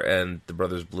 Looper, and The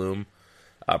Brothers Bloom.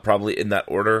 Probably in that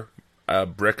order.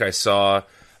 Brick I was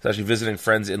actually visiting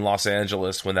friends in Los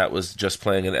Angeles when that was just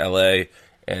playing in LA,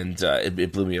 and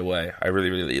it blew me away. I really,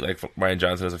 really like Rian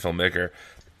Johnson as a filmmaker.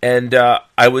 And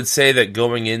I would say that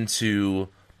going into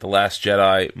The Last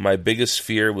Jedi. My biggest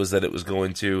fear was that it was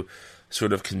going to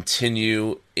sort of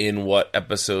continue in what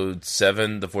Episode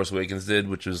 7, The Force Awakens, did,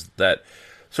 which was that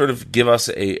sort of give us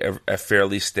a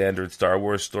fairly standard Star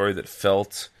Wars story that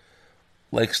felt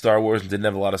like Star Wars and didn't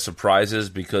have a lot of surprises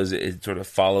because it sort of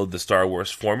followed the Star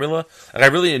Wars formula. And I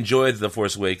really enjoyed The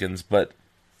Force Awakens, but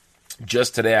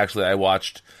just today, actually, I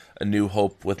watched A New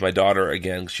Hope with my daughter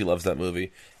again. She loves that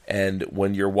movie. And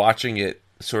when you're watching it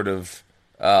sort of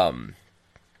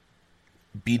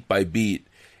beat by beat,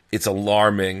 it's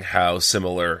alarming how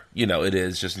similar, it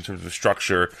is just in terms of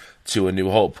structure to A New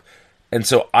Hope. And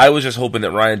so I was just hoping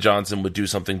that Rian Johnson would do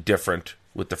something different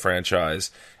with the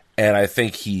franchise. And I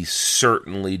think he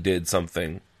certainly did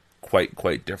something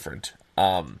quite different.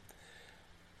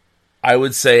 I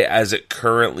would say as it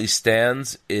currently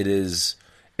stands, it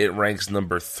ranks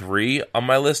number 3 on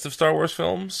my list of Star Wars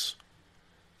films.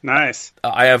 Nice.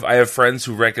 I have friends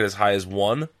who rank it as high as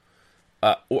 1.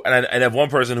 And I have one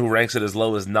person who ranks it as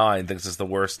low as 9, thinks it's the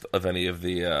worst of any of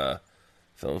the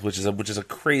films, which is a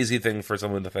crazy thing for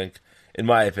someone to think, in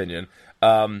my opinion.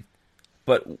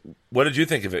 But what did you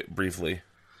think of it, briefly?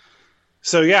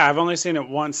 So yeah, I've only seen it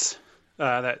once.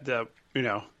 The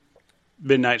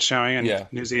midnight showing in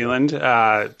New Zealand.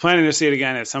 Planning to see it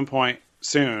again at some point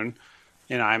soon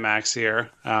in IMAX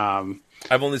here.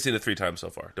 I've only seen it 3 times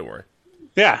so far. Don't worry.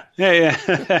 Yeah.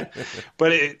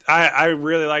 But I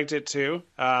really liked it too.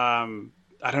 I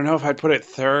don't know if I'd put it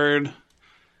 3rd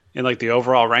in like the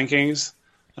overall rankings,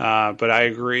 but I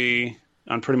agree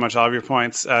on pretty much all of your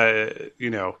points.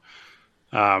 Loved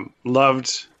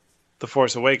The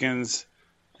Force Awakens,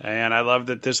 and I loved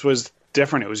that this was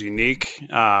different. It was unique.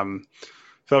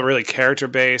 Felt really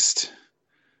character-based,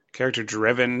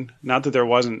 character-driven. Not that there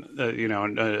wasn't,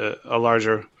 a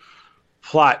larger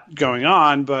plot going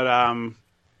on, but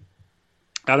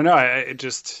I don't know.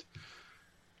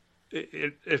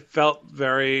 It felt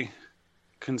very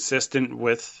consistent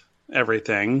with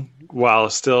everything while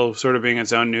still sort of being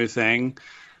its own new thing.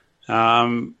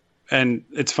 And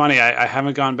it's funny, I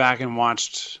haven't gone back and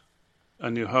watched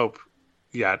A New Hope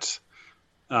yet.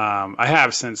 I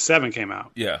have since 7 came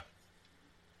out. Yeah.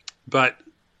 But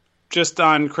just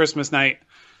on Christmas night,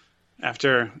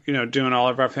 after, doing all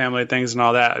of our family things and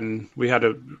all that, and we had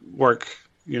to work,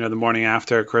 the morning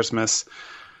after Christmas.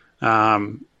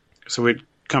 So we'd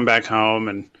come back home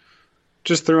and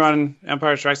just threw on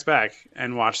Empire Strikes Back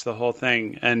and watched the whole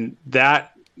thing. And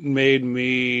that made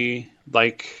me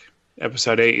like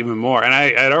Episode 8 even more. And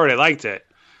I'd already liked it.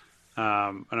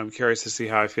 And I'm curious to see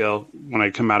how I feel when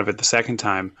I come out of it the second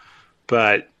time.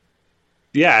 But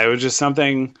yeah, it was just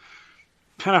something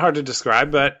kind of hard to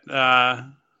describe, but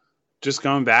just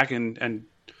going back and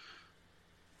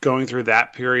going through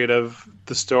that period of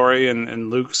the story and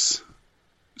Luke's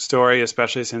story,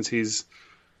 especially since he's,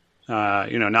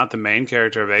 not the main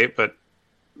character of 8, but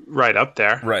right up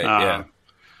there. Right, yeah.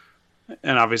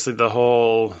 And obviously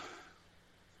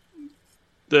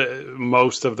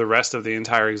most of the rest of the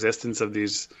entire existence of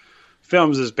these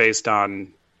films is based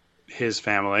on his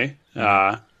family.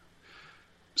 Mm-hmm.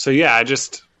 So yeah, I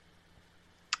just,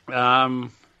 I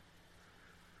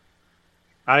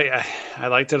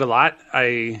liked it a lot.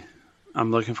 I'm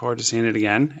looking forward to seeing it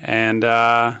again. And,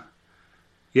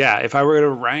 if I were to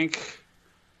rank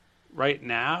right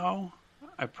now,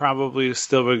 I probably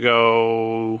still would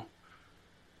go,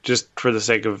 just for the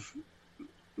sake of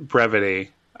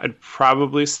brevity, I'd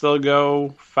probably still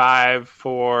go 5,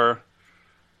 4,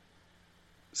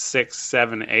 6,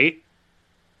 7, 8. Okay.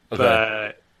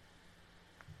 But,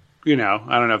 I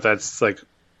don't know if that's like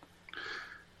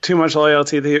too much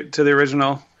loyalty to the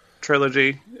original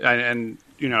trilogy. And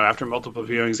after multiple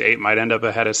viewings, 8 might end up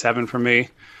ahead of 7 for me.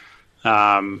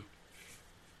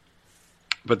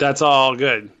 But that's all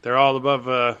good. They're all above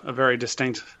a very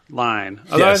distinct line.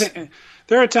 Although yes. I think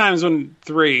there are times when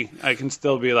 3, I can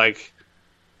still be like,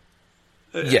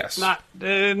 yes, not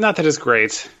that it's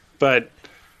great, but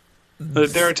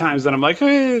there are times that I'm like,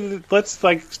 hey, let's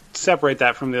like separate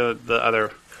that from the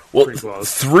other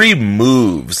prequels. 3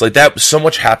 moves like that. So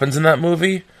much happens in that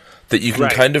movie that you can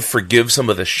kind of forgive some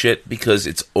of the shit because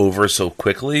it's over so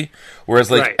quickly.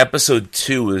 Whereas like Episode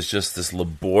 2 is just this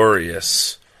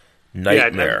laborious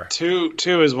nightmare. Yeah,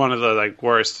 2 is one of the like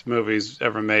worst movies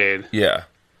ever made. Yeah.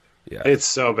 It's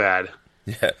so bad.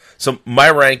 Yeah. So my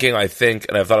ranking, I think,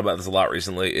 and I've thought about this a lot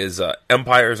recently, is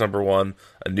Empire's number 1,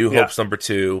 A New Hope's number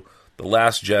 2, The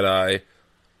Last Jedi.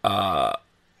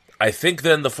 I think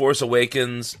then The Force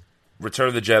Awakens, Return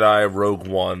of the Jedi, Rogue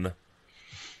One,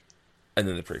 and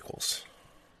then the prequels.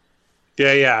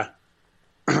 Yeah.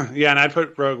 Yeah, and I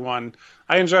put Rogue One.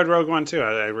 I enjoyed Rogue One too.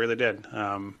 I really did.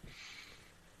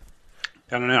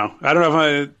 I don't know. I don't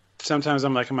know if sometimes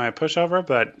I'm like, am I a pushover?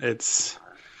 But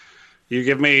you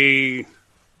give me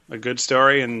a good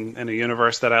story in a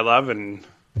universe that I love, and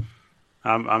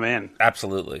I'm in.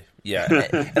 Absolutely. Yeah.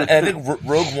 and I think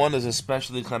Rogue One is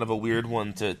especially kind of a weird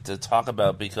one to talk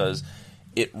about because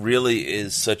it really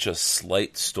is such a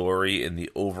slight story in the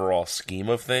overall scheme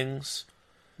of things.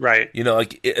 Right. You know,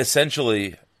 like,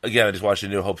 essentially, again, I just watched A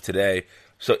New Hope today,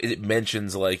 so it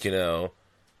mentions, like, you know,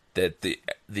 that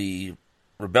the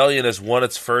rebellion has won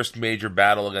its first major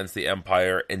battle against the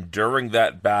Empire, and during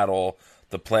that battle,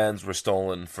 the plans were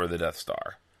stolen for the Death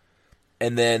Star.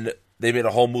 And then they made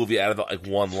a whole movie out of it, like,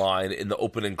 one line in the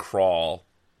opening crawl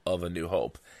of A New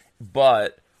Hope.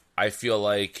 But I feel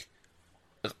like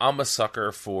I'm a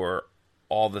sucker for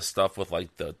all the stuff with,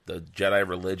 like, the Jedi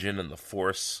religion and the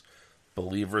Force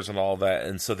believers and all that.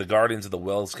 And so the Guardians of the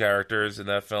Wills characters in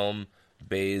that film,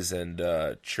 Baze and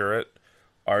Chirrut,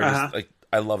 are just, like,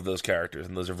 I love those characters,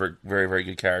 and those are very, very, very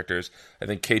good characters. I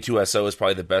think K2SO is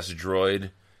probably the best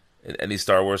droid in any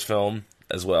Star Wars film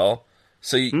as well.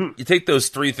 So you take those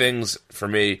three things, for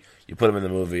me, you put them in the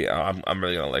movie, I'm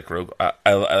really going to like Rogue.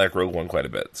 I like Rogue One quite a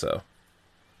bit, so.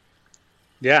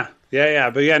 Yeah.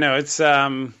 But yeah, no, it's,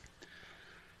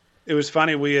 it was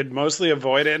funny. We had mostly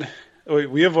avoided,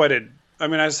 I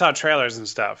mean, I saw trailers and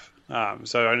stuff,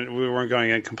 so we weren't going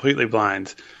in completely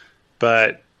blind.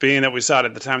 But being that we saw it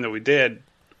at the time that we did,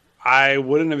 I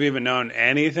wouldn't have even known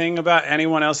anything about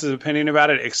anyone else's opinion about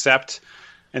it except,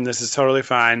 and this is totally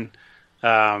fine,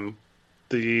 the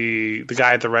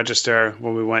guy at the register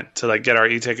when we went to, like, get our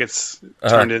e-tickets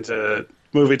turned into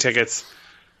movie tickets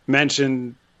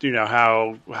mentioned, you know,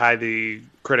 how high the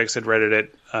critics had rated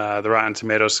it, the Rotten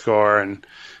Tomatoes score and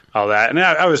all that. And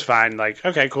I was fine. Like,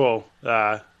 okay, cool.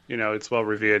 You know, it's well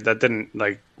reviewed. That didn't,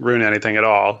 like, ruin anything at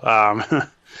all.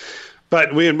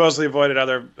 But we had mostly avoided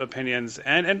other opinions.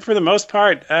 And for the most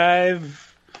part,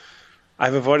 I've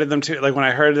avoided them too. Like, when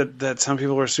I heard that some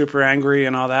people were super angry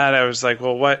and all that, I was like,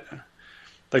 well, what?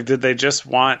 Like, did they just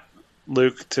want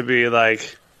Luke to be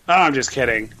like, oh, I'm just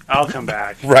kidding. I'll come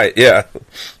back. Right, yeah.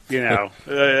 You know,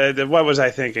 what was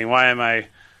I thinking? Why am I...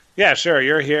 Yeah, sure,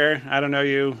 you're here. I don't know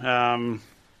you.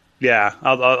 Yeah,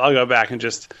 I'll go back and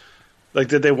just... Like,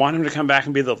 did they want him to come back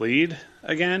and be the lead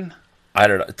again? I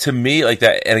don't know. To me, like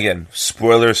that... And again,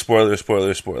 spoilers.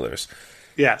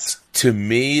 Yes. To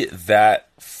me, that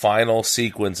final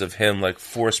sequence of him, like,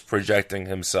 force projecting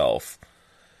himself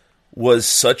was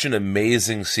such an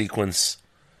amazing sequence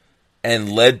and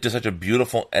led to such a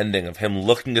beautiful ending of him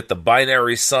looking at the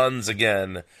binary suns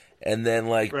again and then,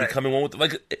 like, becoming one with...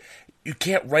 Like, you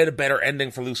can't write a better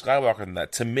ending for Luke Skywalker than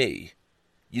that, to me.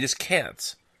 You just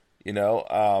can't, you know?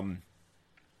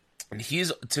 And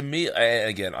he's, to me,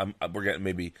 again, we're getting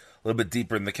maybe a little bit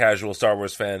deeper than the casual Star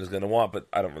Wars fan is going to want, but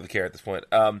I don't really care at this point.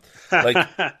 Like,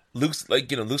 Luke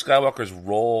Skywalker's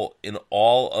role in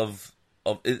all of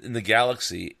in the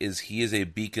galaxy is he is a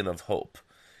beacon of hope.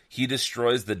 He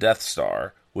destroys the Death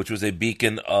Star, which was a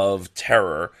beacon of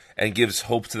terror, and gives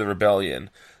hope to the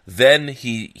rebellion. Then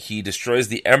he destroys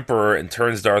the Emperor and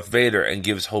turns Darth Vader and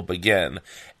gives hope again.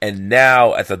 And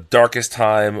now, at the darkest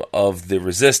time of the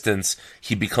Resistance,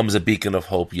 he becomes a beacon of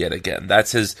hope yet again.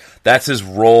 That's his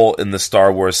role in the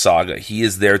Star Wars saga. He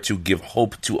is there to give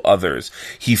hope to others.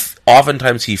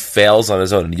 Oftentimes he fails on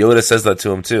his own. And Yoda says that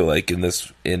to him too, like in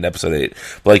Episode 8.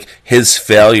 But, like, his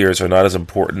failures are not as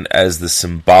important as the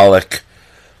symbolic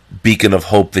beacon of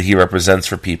hope that he represents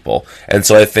for people. And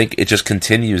so I think it just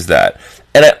continues that.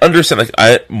 And I understand,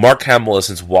 like, Mark Hamill has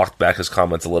since walked back his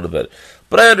comments a little bit,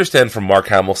 but I understand from Mark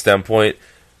Hamill's standpoint,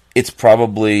 it's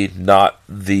probably not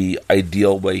the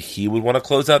ideal way he would want to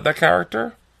close out that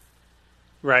character.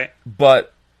 Right.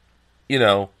 But, you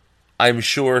know, I'm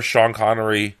sure Sean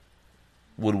Connery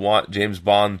would want James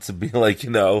Bond to be, like,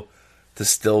 you know, to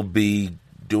still be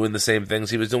doing the same things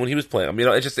he was doing when he was playing them. You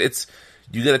know, it's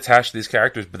you get attached to these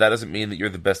characters, but that doesn't mean that you're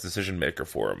the best decision maker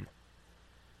for them.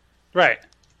 Right.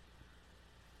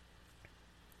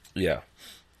 Yeah.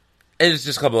 And it's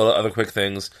just a couple of other quick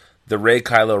things. The Rey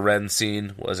Kylo Ren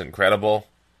scene was incredible.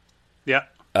 Yeah.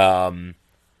 I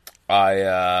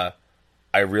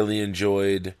really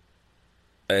enjoyed...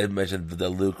 I mentioned the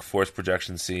Luke Force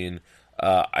projection scene.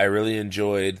 I really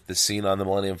enjoyed the scene on the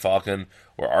Millennium Falcon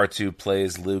where R2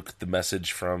 plays Luke the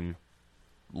message from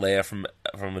Leia from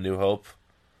A New Hope.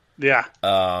 Yeah.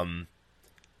 I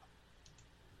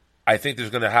think there's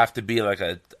going to have to be like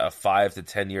a 5 to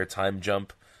 10 year time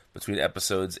jump between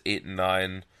episodes 8 and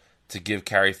 9 to give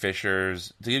Carrie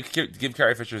Fisher's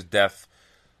death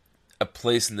a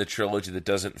place in the trilogy that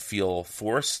doesn't feel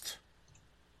forced.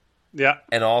 Yeah.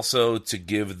 And also to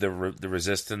give the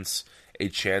Resistance a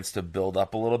chance to build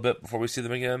up a little bit before we see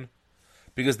them again.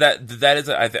 Because that is,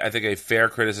 I think, a fair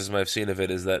criticism I've seen of it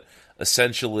is that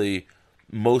essentially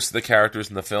most of the characters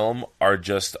in the film are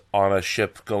just on a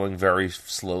ship going very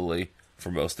slowly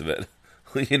for most of it.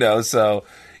 So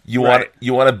you want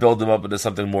to build them up into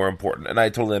something more important, and I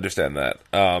totally understand that.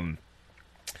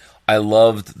 I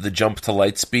loved the jump to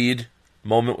light speed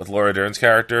moment with Laura Dern's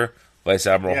character, Vice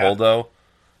Admiral Holdo.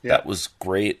 Yeah. That was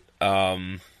great.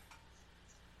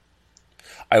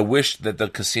 I wish that the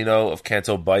Casino of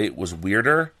Canto Bight was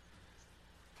weirder.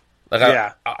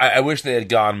 I wish they had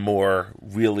gone more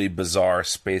really bizarre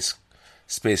space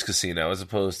casino as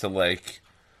opposed to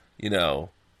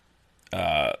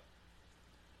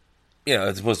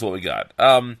as opposed to what we got.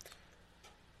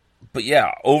 But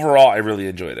yeah, overall, I really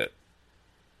enjoyed it.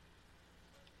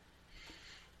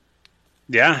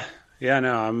 Yeah,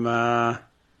 no,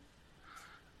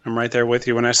 I'm right there with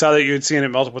you. When I saw that you had seen it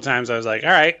multiple times, I was like, all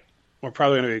right, we're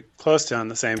probably going to be close to on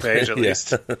the same page at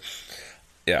least.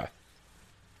 Yeah.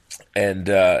 And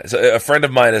so a friend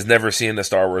of mine has never seen a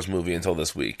Star Wars movie until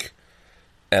this week,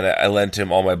 and I lent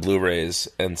him all my Blu-rays,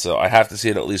 and so I have to see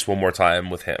it at least one more time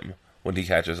with him when he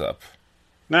catches up.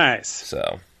 Nice.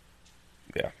 So,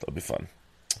 yeah, that'll be fun.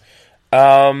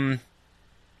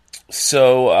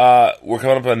 So we're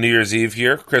coming up on New Year's Eve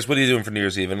here. Chris, what are you doing for New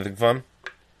Year's Eve? Anything fun?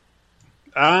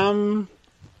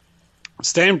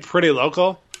 Staying pretty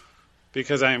local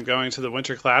because I am going to the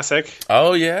Winter Classic.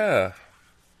 Oh yeah.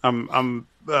 I'm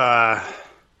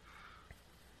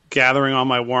gathering all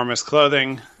my warmest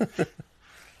clothing,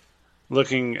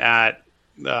 looking at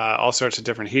all sorts of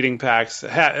different heating packs.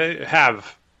 Have a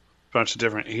bunch of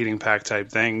different heating pack type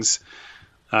things.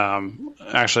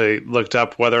 Actually looked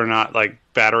up whether or not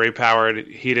battery powered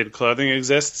heated clothing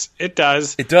exists. It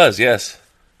does. It does, yes.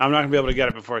 I'm not gonna be able to get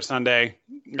it before Sunday.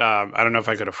 I don't know if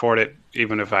I could afford it,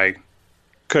 even if I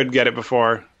could get it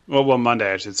before. Well,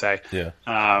 Monday, I should say. Yeah.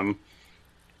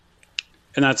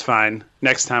 And that's fine.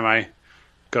 Next time I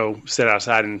go sit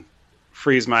outside and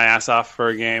freeze my ass off for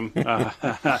a game,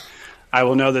 I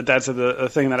will know that that's a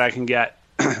thing that I can get.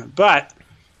 But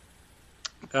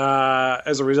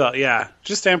as a result, yeah,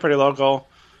 just staying pretty local.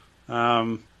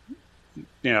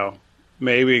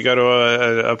 Maybe go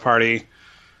to a party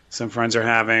some friends are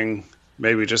having.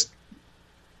 Maybe just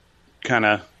kind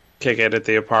of kick it at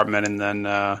the apartment and then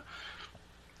go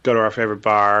to our favorite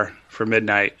bar for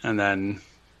midnight and then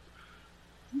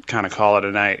kind of call it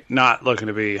a night. Not looking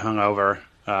to be hungover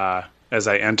as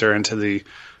I enter into the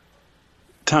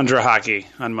Tundra hockey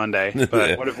on Monday.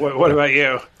 But what about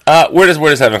you? We're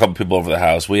just having a couple people over the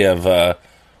house. We have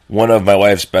one of my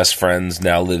wife's best friends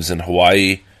now lives in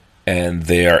Hawaii, and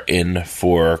they are in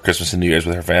for Christmas and New Year's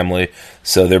with her family.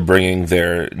 So they're bringing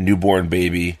their newborn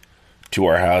baby to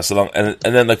our house, and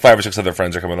then 5 or 6 other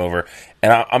friends are coming over.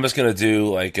 And I'm just gonna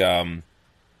do I'm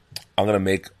gonna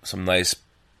make some nice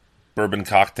bourbon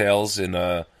cocktails in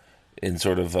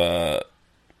sort of I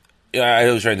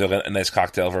was trying to do a nice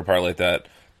cocktail for a party like that.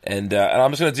 And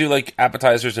I'm just going to do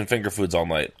appetizers and finger foods all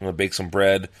night. I'm going to bake some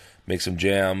bread, make some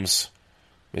jams,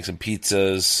 make some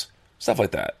pizzas, stuff like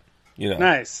that.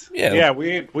 Nice. Yeah.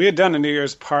 We had done a New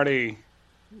Year's party,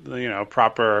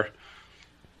 proper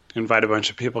invite a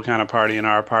bunch of people kind of party in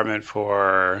our apartment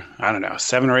for, I don't know,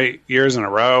 7 or 8 years in a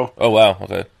row. Oh, wow.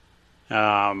 Okay.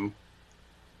 And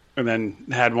then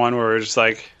had one where we were just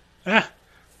I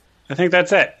think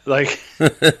that's it.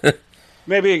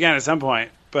 Maybe again at some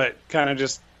point, but kind of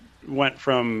just went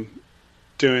from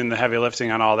doing the heavy lifting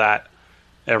on all that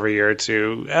every year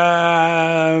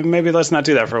to maybe let's not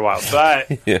do that for a while.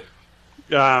 But yeah.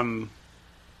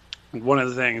 One of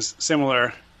the things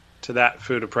similar to that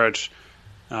food approach,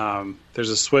 there's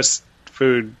a Swiss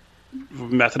food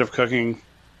method of cooking,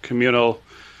 communal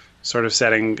sort of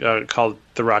setting called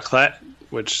the raclette,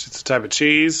 which is a type of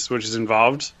cheese which is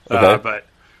involved. Okay. But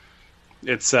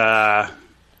it's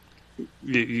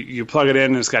you plug it in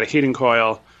and it's got a heating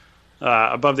coil.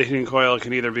 Above the heating coil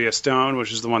can either be a stone,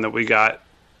 which is the one that we got.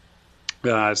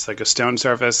 It's like a stone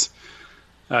surface.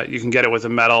 You can get it with a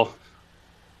metal,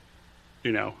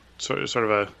 sort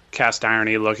of a cast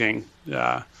irony looking,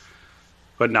 but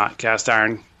not cast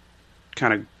iron,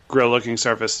 kind of grill looking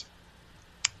surface.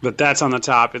 But that's on the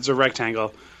top. It's a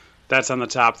rectangle. That's on the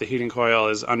top. The heating coil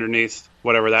is underneath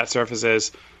whatever that surface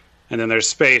is. And then there's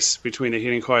space between the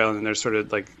heating coil, and then there's sort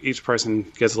of each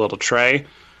person gets a little tray.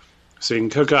 So you can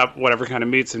cook up whatever kind of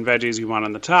meats and veggies you want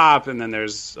on the top, and then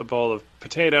there's a bowl of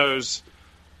potatoes,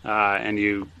 and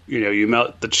you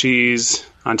melt the cheese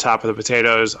on top of the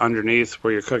potatoes underneath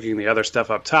where you're cooking the other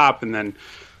stuff up top, and then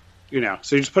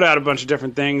so you just put out a bunch of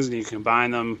different things and you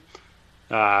combine them.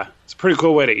 It's a pretty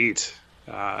cool way to eat.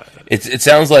 It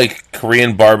sounds like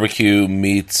Korean barbecue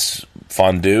meets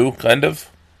fondue, kind of.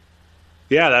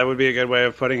 Yeah, that would be a good way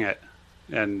of putting it.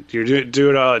 And you do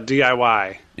it all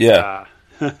DIY. Yeah.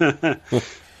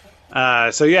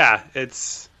 So yeah,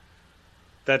 that's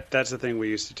the thing we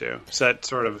used to do. So that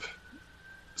sort of,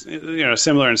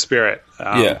 similar in spirit.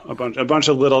 A bunch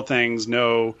of little things,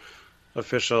 no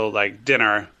official like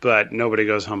dinner, but nobody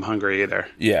goes home hungry either.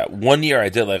 Yeah, one year I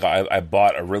did I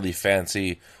bought a really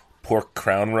fancy pork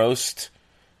crown roast,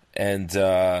 and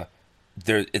the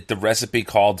recipe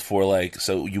called for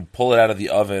so you pull it out of the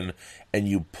oven and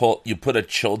you put a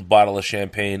chilled bottle of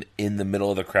champagne in the middle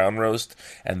of the crown roast,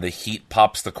 and the heat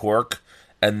pops the cork,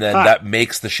 and then that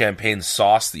makes the champagne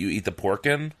sauce that you eat the pork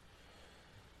in.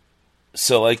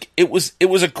 So it was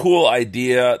a cool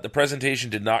idea. The presentation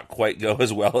did not quite go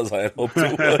as well as I had hoped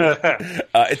it would.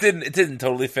 It didn't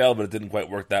totally fail, but it didn't quite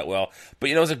work that well. But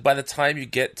it's by the time you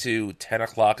get to 10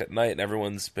 o'clock at night and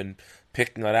everyone's been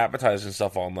picking on appetizers and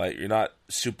stuff all night, you're not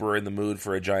super in the mood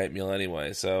for a giant meal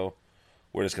anyway. So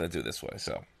we're just gonna do it this way.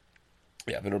 So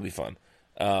yeah, but it'll be fun.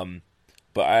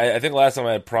 But I think last time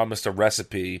I had promised a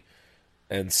recipe,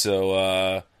 and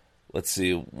so. Let's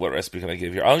see, what recipe can I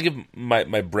give here? I'll give my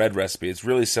bread recipe. It's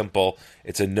really simple.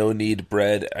 It's a no-knead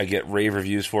bread. I get rave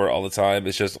reviews for it all the time.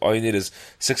 It's just, all you need is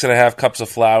 6.5 cups of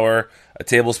flour, a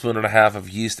tablespoon and a half of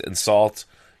yeast and salt.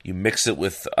 You mix it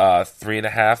with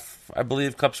 3.5, I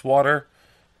believe, cups water.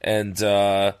 And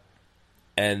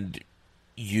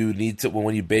you need to,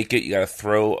 when you bake it, you got to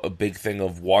throw a big thing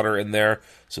of water in there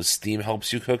so steam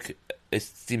helps you cook.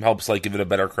 Steam helps give it a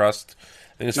better crust.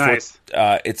 It's nice.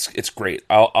 It's great.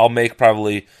 I'll make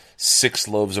probably 6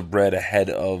 loaves of bread ahead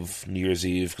of New Year's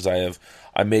Eve because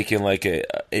I'm making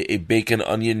a bacon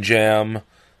onion jam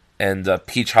and a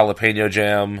peach jalapeno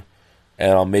jam,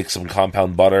 and I'll make some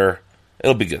compound butter.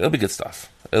 It'll be good. It'll be good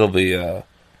stuff. It'll be.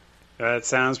 That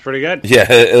sounds pretty good.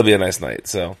 Yeah, it'll be a nice night.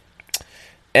 So,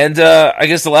 and I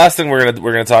guess the last thing we're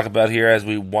gonna talk about here as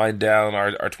we wind down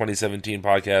our 2017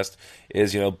 podcast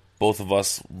is both of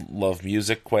us love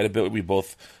music quite a bit. We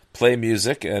both play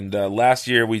music, and last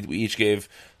year we each gave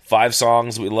 5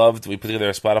 songs we loved. We put together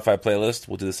a Spotify playlist.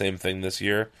 We'll do the same thing this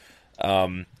year.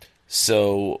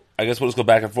 So I guess we'll just go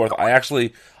back and forth. I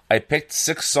picked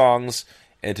 6 songs,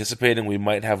 anticipating we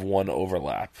might have one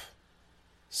overlap.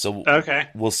 So okay,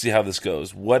 we'll see how this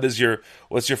goes. What's your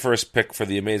first pick for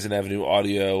the Amazing Avenue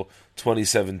Audio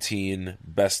 2017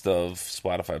 Best of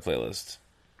Spotify playlist?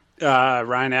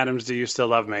 Ryan Adams, Do You Still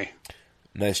Love Me?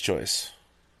 Nice choice.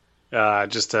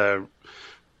 Just a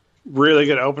really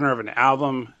good opener of an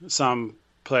album. Some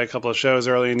play a couple of shows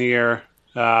early in the year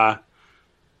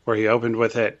where he opened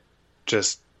with it.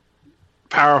 Just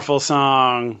powerful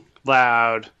song,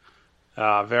 loud,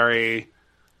 very,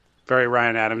 very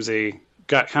Ryan Adamsy.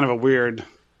 Got kind of a weird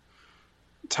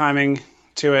timing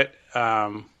to it,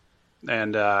 yeah,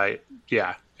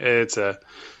 it's a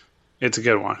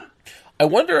good one. I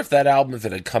wonder if that album, if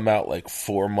it had come out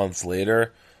 4 months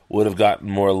later, would have gotten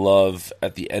more love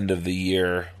at the end of the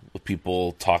year with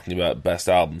people talking about best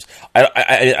albums.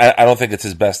 I don't think it's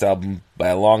his best album by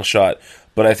a long shot,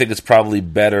 but I think it's probably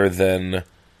better than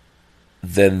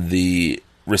the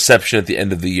reception at the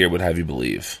end of the year would have you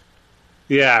believe.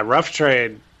 Yeah, Rough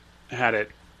Trade had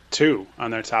it 2 on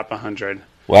their top 100.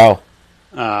 Wow.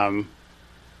 And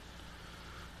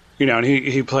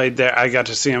he played there. I got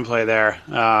to see him play there.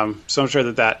 So I'm sure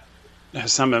that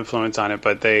has some influence on it,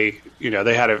 but they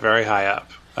had it very high up.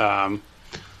 And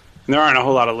there aren't a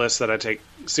whole lot of lists that I take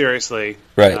seriously.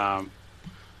 Right.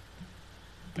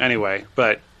 Anyway,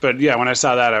 but yeah, when I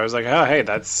saw that, I was like, oh, hey,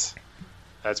 that's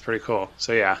pretty cool.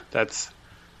 So yeah, that's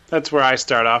where I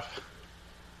start off.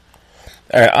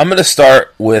 All right, I'm going to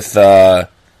start with one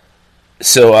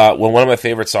of my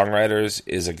favorite songwriters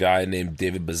is a guy named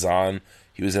David Bazan.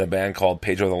 He was in a band called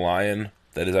Pedro the Lion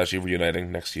that is actually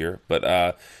reuniting next year.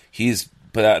 But he's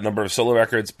put out a number of solo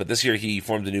records. But this year he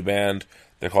formed a new band.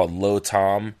 They're called Low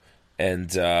Tom.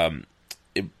 And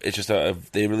it's just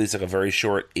they released a very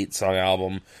short 8-song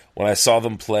album. When I saw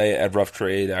them play at Rough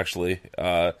Trade, actually,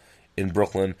 in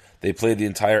Brooklyn, they played the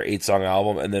entire 8-song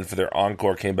album. And then for their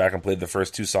encore, came back and played the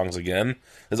first 2 songs again.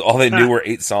 Because all they knew were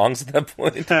 8 songs at that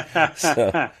point.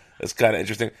 So it's kind of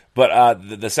interesting.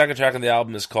 But the second track on the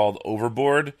album is called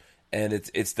Overboard, and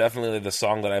it's definitely the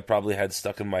song that I probably had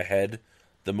stuck in my head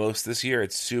the most this year.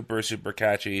 It's super, super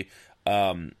catchy,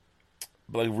 but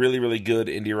really, really good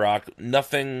indie rock.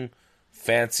 Nothing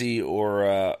fancy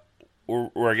or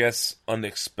I guess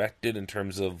unexpected in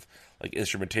terms of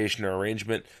instrumentation or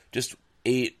arrangement. Just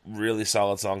 8 really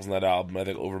solid songs on that album. I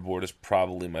think Overboard is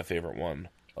probably my favorite one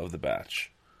of the batch.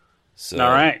 So,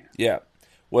 all right. Yeah.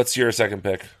 What's your second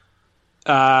pick?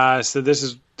 So this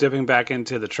is dipping back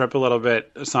into the trip a little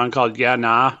bit. A song called Yeah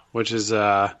Nah, which is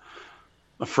a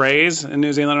phrase in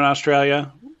New Zealand and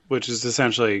Australia, which is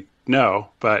essentially no,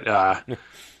 but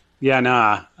yeah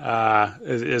nah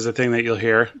is a thing that you'll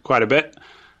hear quite a bit.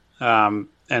 And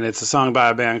it's a song by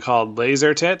a band called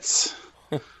Laser Tits.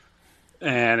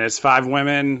 And it's 5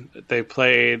 women. They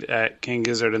played at King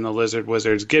Gizzard and the Lizard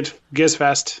Wizards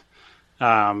Gizfest.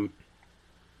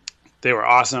 They were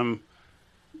awesome.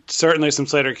 Certainly some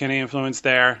Sleater-Kinney influence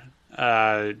there.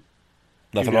 Nothing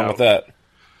wrong with that.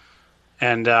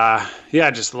 And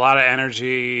just a lot of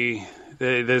energy.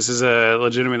 This is a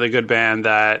legitimately good band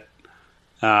that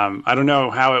I don't know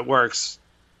how it works.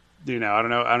 I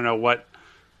don't know what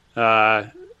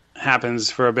happens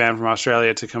for a band from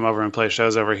Australia to come over and play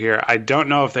shows over here. I don't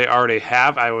know if they already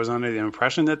have. I was under the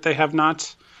impression that they have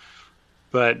not,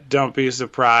 but don't be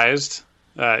surprised.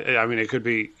 It could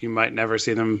be you might never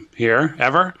see them here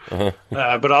ever,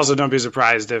 but also don't be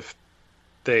surprised if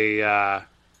they, not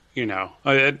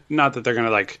that they're going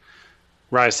to like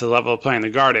rise to the level of playing the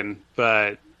Garden,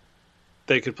 but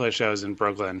they could play shows in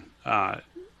Brooklyn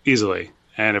easily.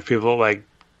 And if people like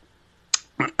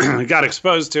got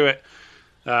exposed to it,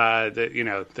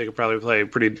 they could probably play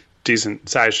pretty decent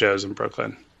size shows in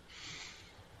Brooklyn.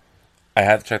 I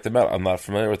have to check them out. I'm not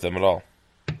familiar with them at all.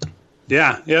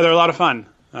 Yeah, they're a lot of fun.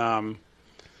 And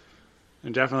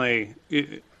definitely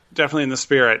in the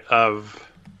spirit of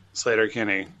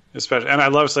Sleater-Kinney, especially. And I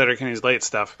love Sleater-Kinney's late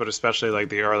stuff, but especially like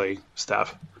the early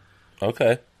stuff.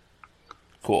 Okay,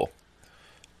 cool.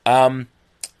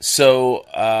 So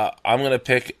I'm gonna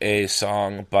pick a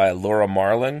song by Laura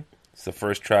Marling. It's the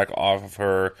first track off of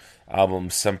her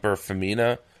album Semper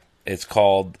Femina. It's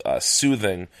called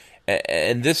 "Soothing,"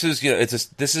 and this is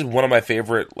this is one of my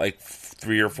favorite like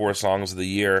 3 or 4 songs of the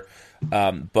year.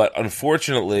 But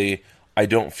unfortunately, I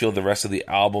don't feel the rest of the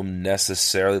album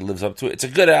necessarily lives up to it. It's a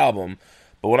good album,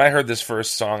 but when I heard this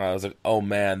first song, I was like, "Oh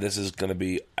man, this is going to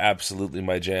be absolutely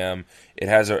my jam." It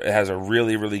has a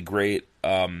really really great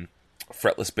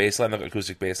fretless bass line, like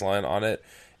acoustic bass line on it,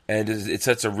 and it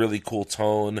sets a really cool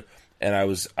tone. And I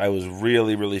was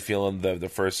really really feeling the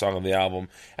first song on the album,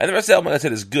 and the rest of the album, like I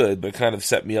said, is good, but it kind of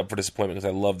set me up for disappointment because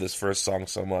I love this first song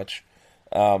so much.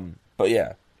 But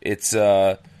yeah, it's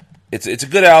a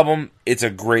good album. It's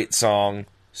a great song,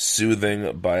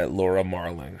 "Soothing" by Laura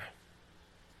Marling.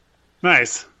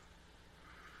 Nice.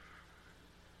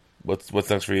 What's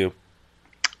next for you?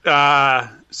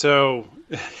 So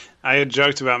I had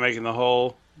joked about making the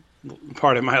whole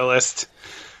part of my list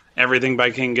everything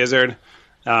by King Gizzard.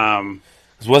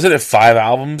 Wasn't it 5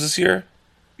 albums this year?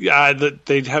 Yeah,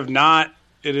 they have not.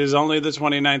 It is only the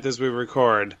 29th as we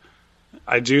record.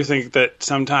 I do think that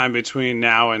sometime between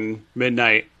now and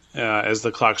midnight, as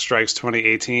the clock strikes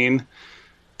 2018,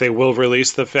 they will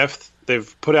release the 5th.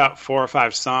 They've put out 4 or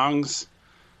 5 songs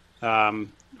that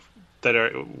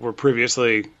were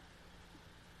previously,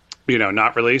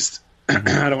 not released. I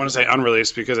don't want to say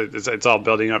unreleased because it's all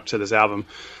building up to this album.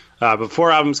 But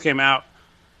 4 albums came out,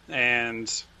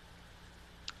 and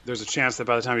there's a chance that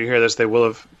by the time you hear this, they will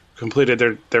have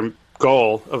completed their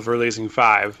goal of releasing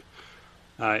 5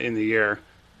 in the year.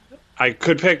 I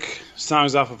could pick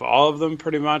songs off of all of them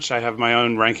pretty much. I have my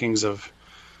own rankings of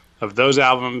those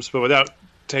albums, but without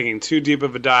taking too deep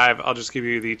of a dive, I'll just give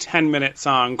you the 10-minute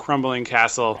song "Crumbling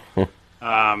Castle."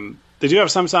 They do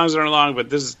have some songs that are long, but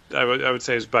this is, I would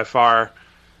say, is by far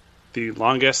the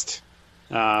longest.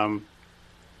 And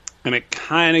it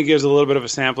kind of gives a little bit of a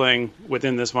sampling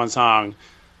within this one song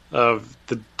of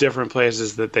the different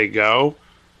places that they go.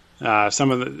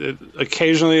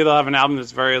 Occasionally they'll have an album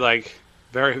that's very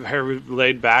very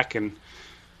laid back and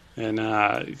kind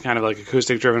of like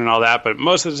acoustic driven and all that, but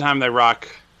most of the time they rock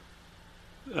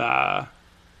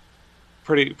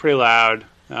pretty loud.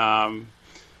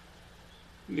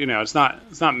 It's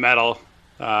not metal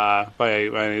by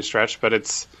any stretch, but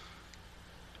it's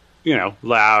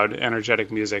loud,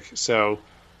 energetic music. So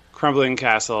Crumbling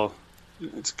Castle,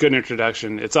 it's a good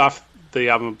introduction. It's off the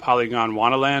album Polygon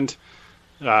Wannaland,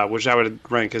 which I would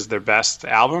rank as their best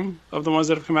album of the ones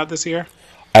that have come out this year.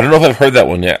 I don't know if I've heard that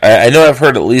one yet. I know I've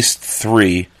heard at least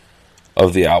 3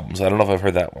 of the albums. I don't know if I've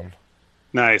heard that one.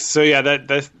 Nice. So yeah,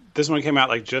 this one came out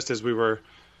like just as we were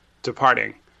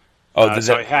departing. Oh,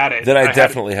 so I had it. Then I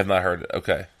definitely have not heard it.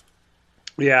 Okay.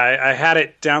 Yeah, I had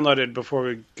it downloaded before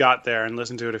we got there and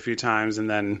listened to it a few times, and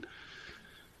then,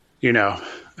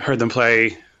 heard them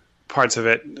play parts of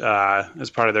it as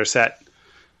part of their set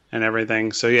and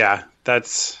everything. So yeah,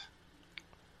 that's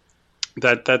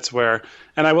where.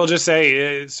 And I will just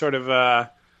say, it sort of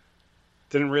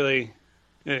didn't really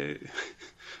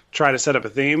try to set up a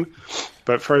theme, but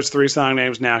But first 3 song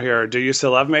names now here are Do You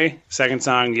Still Love Me? Second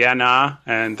song, Yeah Nah.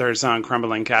 And third song,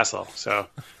 Crumbling Castle. So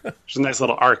there's a nice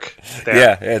little arc there.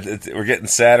 Yeah, we're getting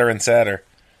sadder and sadder.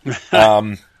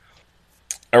 All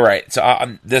right,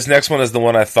 so this next one is the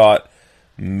one I thought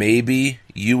maybe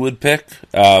you would pick.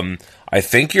 I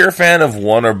think you're a fan of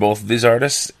one or both of these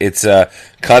artists. It's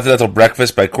Continental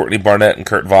Breakfast by Courtney Barnett and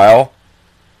Kurt Vile.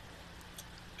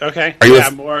 Okay.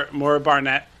 More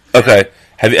Barnett. Okay.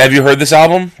 Have you heard this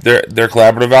album? Their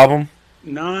collaborative album?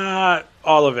 Not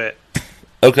all of it.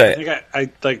 Okay. I think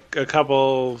I like a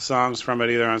couple songs from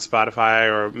it either on Spotify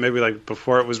or maybe like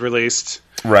before it was released.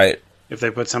 Right. If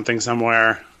they put something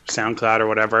somewhere, SoundCloud or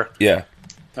whatever. Yeah.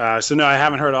 So no, I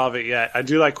haven't heard all of it yet. I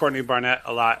do like Courtney Barnett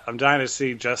a lot. I'm dying to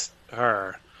see just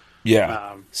her.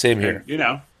 Yeah. Same here.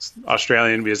 And,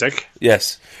 Australian music.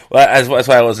 Yes. Well, that's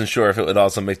why I wasn't sure if it would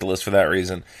also make the list for that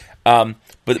reason.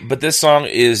 But this song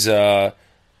is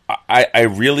I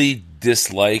really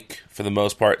dislike, for the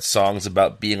most part, songs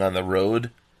about being on the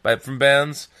road from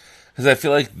bands, because I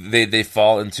feel like they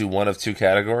fall into one of two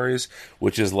categories,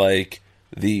 which is like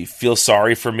the feel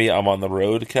sorry for me, I'm on the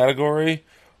road category,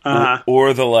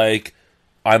 or the like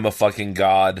I'm a fucking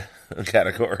god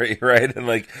category, right? And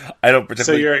like I don't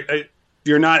particularly. So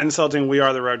you're not insulting We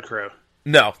Are the Road Crew.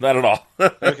 No, not at all.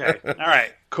 Okay, all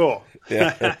right, cool.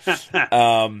 Yeah.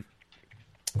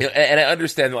 And I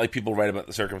understand that like people write about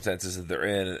the circumstances that they're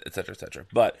in, et cetera, et cetera.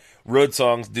 But road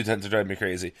songs do tend to drive me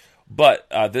crazy. But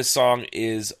this song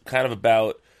is kind of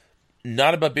about,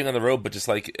 not about being on the road, but just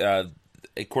like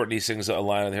Courtney sings a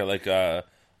line on here like, I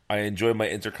enjoy my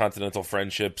intercontinental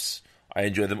friendships. I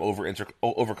enjoy them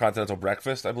over continental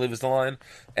breakfast, I believe is the line.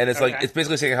 And it's like, it's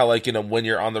basically saying how like, when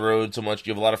you're on the road so much,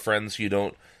 you have a lot of friends who you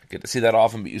don't get to see that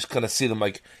often, but you just kind of see them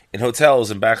like in hotels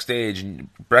and backstage and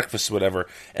breakfasts, whatever.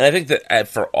 And I think that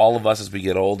for all of us as we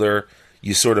get older,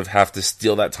 you sort of have to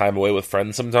steal that time away with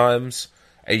friends sometimes,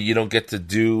 and you don't get to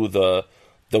do the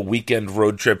weekend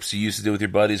road trips you used to do with your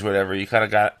buddies, whatever. You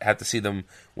kind of have to see them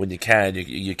when you can.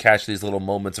 You catch these little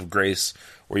moments of grace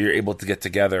where you're able to get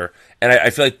together, and I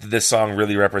feel like this song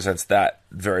really represents that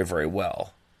very, very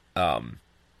well.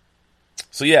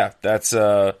 So yeah, that's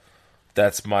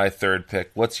my third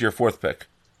pick. What's your fourth pick?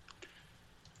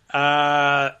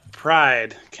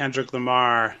 Pride, Kendrick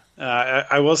Lamar.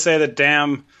 I will say that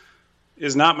Damn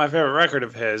is not my favorite record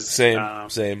of his. Same. I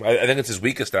think it's his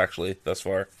weakest, actually, thus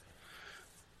far.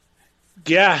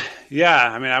 Yeah.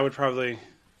 I mean, I'd probably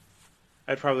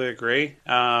agree.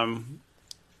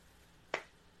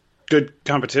 Good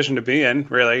competition to be in,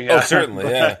 really. Oh, certainly,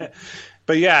 yeah.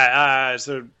 But yeah,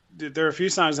 so there are a few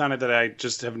songs on it that I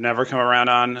just have never come around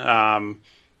on.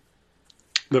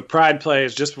 But Pride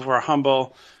plays just before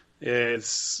Humble.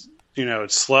 It's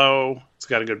it's slow. It's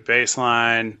got a good bass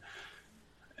line,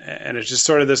 and it's just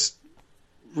sort of this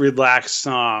relaxed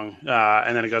song.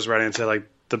 And then it goes right into like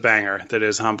the banger that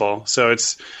is Humble. So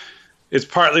it's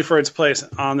partly for its place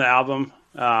on the album,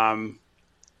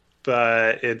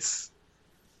 but it's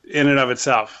in and of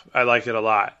itself, I like it a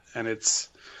lot, and it's.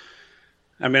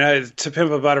 I mean, To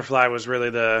Pimp a Butterfly was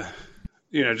really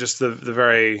just the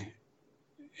very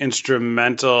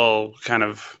instrumental kind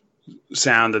of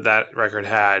sound that record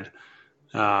had.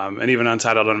 And even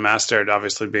Untitled Unmastered,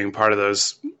 obviously being part of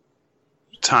those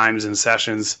times and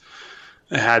sessions,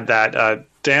 had that.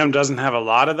 Damn doesn't have a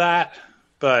lot of that,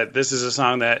 but this is a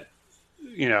song that,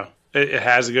 it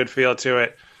has a good feel to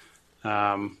it.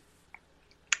 And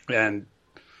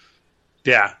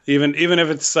yeah, even if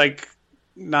it's like,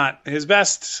 not his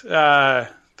best, the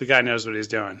guy knows what he's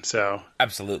doing. So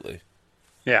absolutely,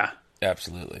 yeah,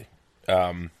 absolutely.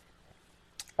 All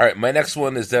right, my next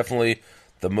one is definitely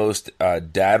the most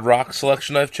dad rock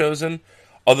selection I've chosen.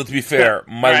 Although to be fair,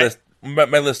 my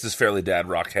list is fairly dad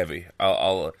rock heavy.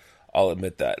 I'll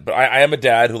admit that. But I am a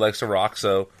dad who likes to rock,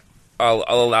 so I'll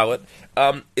allow it.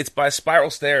 It's by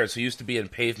Spiral Stairs, who used to be in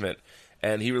Pavement,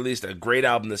 and he released a great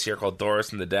album this year called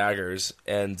Doris and the Daggers,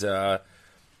 and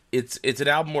It's an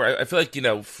album where I feel like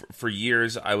for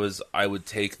years I would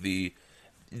take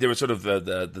there was sort of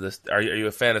the are you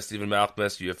a fan of Stephen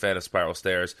Malkmus? Are you a fan of Spiral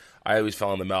Stairs? I always fell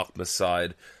on the Malkmus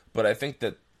side, but I think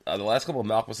that the last couple of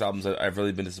Malkmus albums I've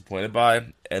really been disappointed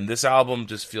by, and this album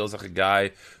just feels like a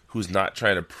guy who's not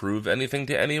trying to prove anything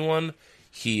to anyone.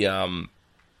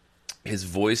 His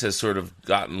voice has sort of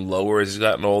gotten lower as he's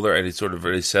gotten older, and he's sort of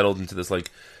really settled into this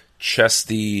like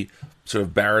chesty sort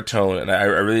of baritone, and I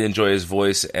really enjoy his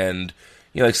voice. And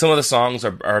like some of the songs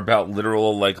are about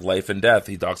literal like life and death.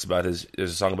 He talks about there's a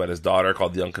song about his daughter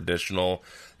called The Unconditional.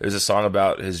 There's a song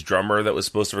about his drummer that was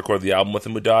supposed to record the album with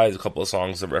him who died. There's a couple of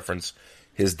songs that reference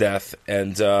his death,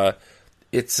 and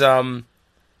it's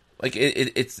like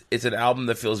it's an album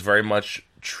that feels very much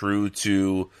true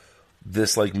to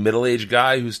this like middle-aged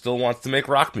guy who still wants to make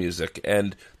rock music,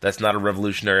 and that's not a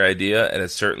revolutionary idea, and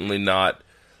it's certainly not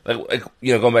like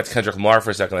going back to Kendrick Lamar for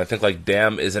a second. I think like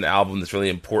Damn is an album that's really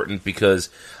important because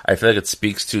I feel like it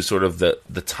speaks to sort of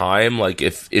the time. Like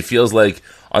if it feels like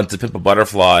on To Pimp a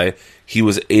Butterfly he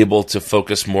was able to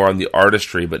focus more on the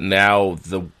artistry, but now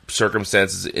the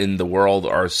circumstances in the world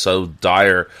are so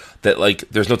dire that like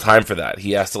there's no time for that.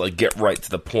 He has to like get right to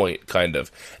the point, kind of.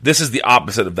 This is the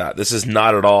opposite of that. This is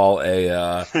not at all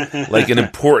a like an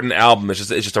important album. It's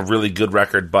just a really good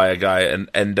record by a guy, and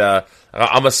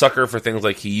I'm a sucker for things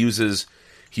like he uses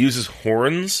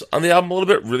horns on the album a little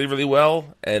bit, really really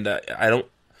well, and I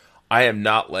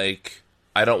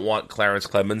don't want Clarence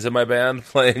Clemens in my band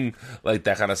playing like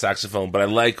that kind of saxophone, but I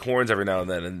like horns every now and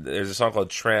then. And there's a song called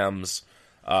Trams,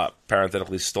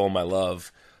 parenthetically Stole My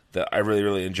Love, that I really,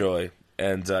 really enjoy.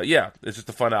 And yeah, it's just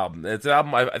a fun album. It's an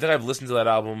album, I think I've listened to that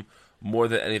album more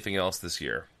than anything else this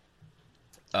year.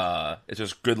 It's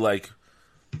just good, like,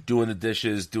 doing the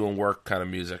dishes, doing work kind of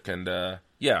music. And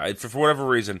yeah, for whatever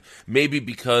reason, maybe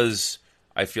because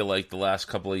I feel like the last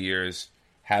couple of years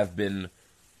have been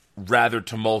rather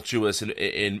tumultuous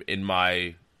in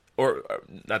my, or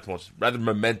not tumultuous, rather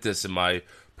momentous in my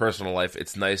personal life.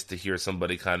 It's nice to hear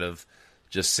somebody kind of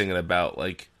just singing about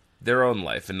like their own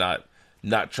life and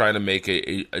not trying to make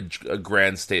a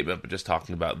grand statement, but just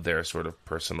talking about their sort of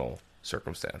personal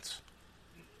circumstance.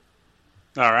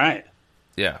 All right.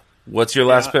 Yeah. What's your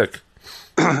last pick?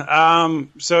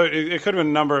 So it could have been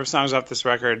a number of songs off this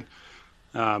record,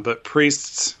 but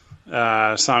Priest's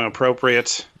song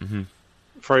Appropriate. Mm-hmm.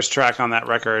 First track on that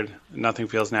record, Nothing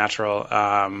Feels Natural.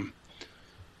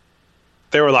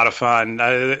 They were a lot of fun.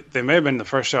 They may have been the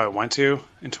first show I went to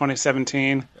in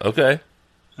 2017. Okay.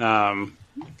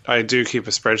 I do keep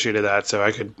a spreadsheet of that, so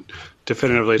I could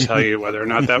definitively tell you whether or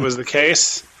not that was the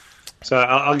case. So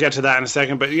I'll get to that in a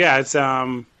second. But yeah, it's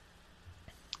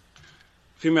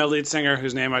female lead singer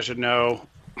whose name I should know,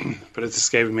 but it's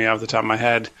escaping me off the top of my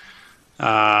head.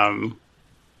 And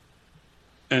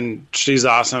she's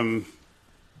awesome.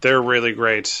 They're really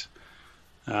great.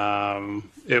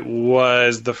 It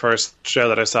was the first show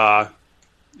that I saw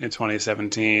in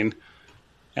 2017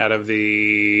 out of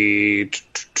the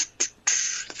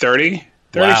 30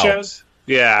 shows.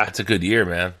 Yeah. That's a good year,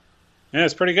 man. Yeah,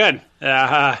 it's pretty good.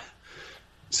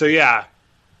 So yeah.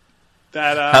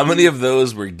 That How many of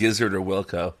those were Gizzard or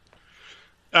Wilco?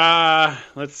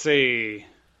 Let's see.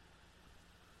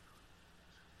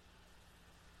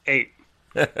 8.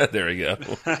 There we go.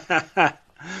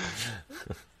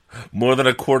 More than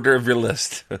a quarter of your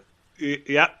list.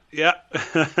 Yep.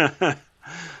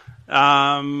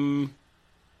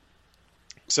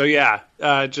 So yeah,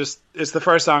 just it's the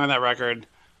first song on that record.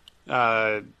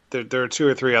 There are 2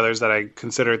 or 3 others that I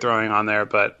consider throwing on there,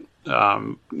 but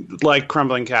like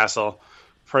Crumbling Castle,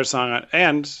 first song,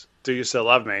 and Do You Still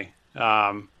Love Me?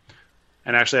 And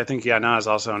actually, I think Yeah Nah is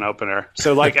also an opener.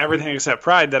 So like everything except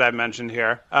Pride that I mentioned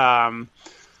here.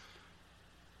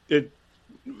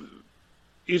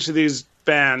 Each of these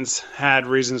bands had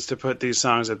reasons to put these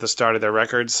songs at the start of their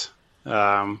records.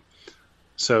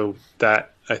 So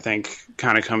that, I think,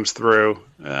 kind of comes through.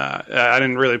 I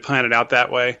didn't really plan it out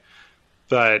that way,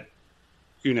 but,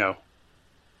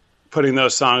 putting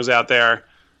those songs out there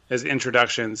as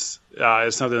introductions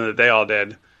is something that they all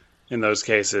did in those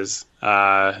cases.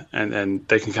 And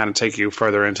they can kind of take you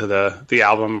further into the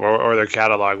album or their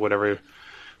catalog, whatever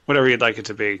you'd like it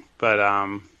to be.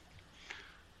 But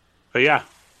yeah.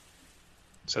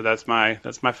 So that's my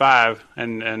 5,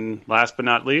 and last but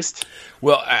not least.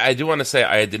 Well, I do want to say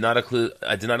I did not include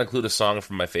a song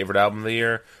from my favorite album of the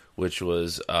year, which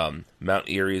was Mount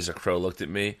Erie's "A Crow Looked at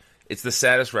Me." It's the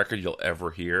saddest record you'll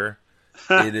ever hear.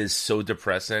 It is so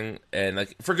depressing, and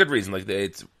like for good reason. Like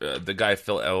it's the guy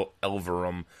Phil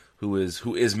Elverum, who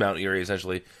is Mount Erie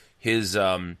essentially. His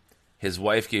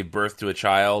wife gave birth to a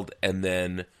child, and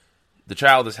then the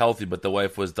child is healthy, but the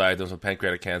wife was diagnosed with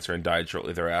pancreatic cancer and died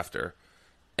shortly thereafter.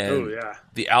 And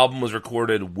the album was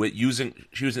recorded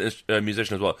she was a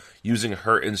musician as well, using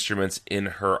her instruments in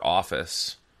her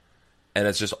office. And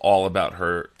it's just all about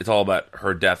her. It's all about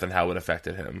her death and how it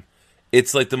affected him.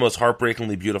 It's like the most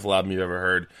heartbreakingly beautiful album you've ever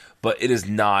heard, but it is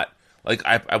not like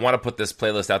I want to put this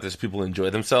playlist out there so people enjoy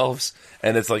themselves.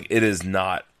 And it's like it's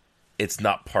not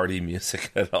party music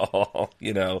at all,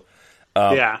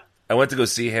 Yeah. I went to go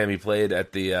see him. He played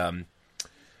at the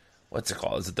what's it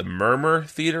called? Is it the Murmur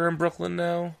Theater in Brooklyn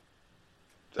now?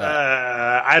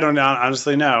 I don't know.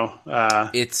 Honestly, no.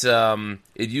 It's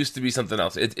it used to be something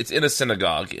else. It's in a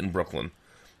synagogue in Brooklyn,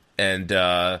 and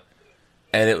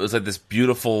and it was like this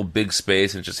beautiful big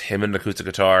space, and just him and an acoustic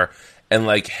guitar. And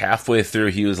like halfway through,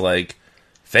 he was like,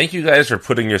 "Thank you guys for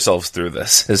putting yourselves through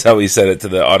this," is how he said it to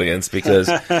the audience, because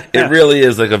it really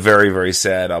is like a very, very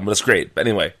sad album. But it's great. But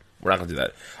anyway, we're not going to do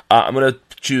that. I'm going to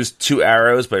choose Two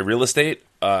Arrows by Real Estate.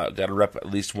 Got to rep at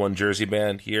least one Jersey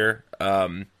band here.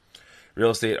 Real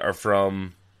Estate are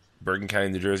from Bergen County,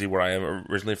 New Jersey, where I am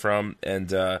originally from, and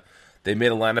they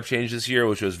made a lineup change this year,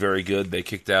 which was very good. They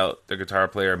kicked out their guitar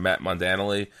player, Matt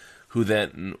Mondanelli, who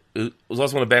then was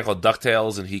also in a band called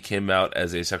DuckTales, and he came out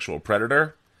as a sexual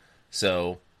predator.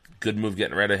 So, good move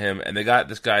getting rid of him. And they got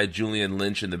this guy, Julian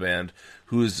Lynch, in the band,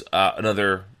 who's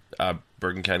another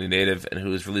Bergen County native, and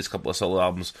who has released a couple of solo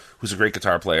albums, who's a great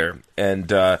guitar player. And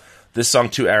this song,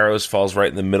 Two Arrows, falls right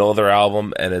in the middle of their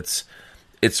album, and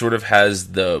it sort of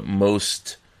has the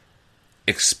most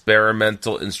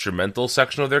experimental instrumental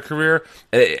section of their career.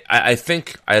 I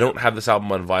think, I don't have this album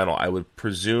on vinyl, I would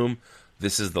presume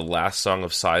this is the last song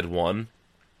of side one,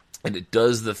 and it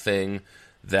does the thing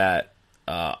that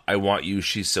I Want You,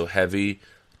 She's So Heavy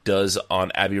does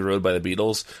on Abbey Road by the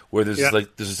Beatles, where there's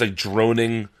this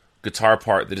droning guitar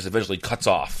part that just eventually cuts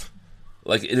off.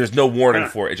 Like, there's no warning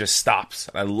for it, it just stops.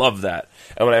 And I love that.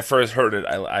 And when I first heard it,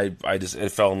 I just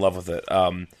fell in love with it.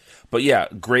 But yeah,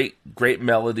 great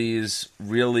melodies,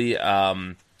 really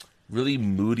really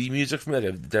moody music for me.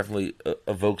 It definitely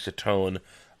evokes a tone.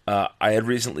 I had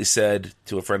recently said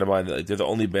to a friend of mine that they're the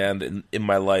only band in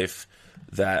my life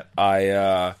that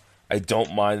I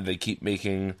don't mind that they keep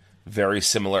making very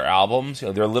similar albums. You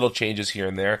know, there are little changes here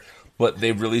and there, but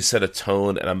they really set a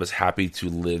tone, and I'm just happy to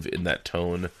live in that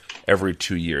tone every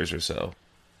 2 years or so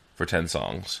for 10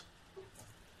 songs.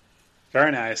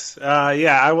 Very nice.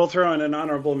 I will throw in an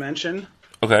honorable mention.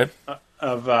 Okay.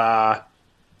 Of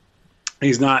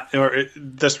he's not, or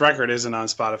this record isn't on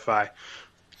Spotify.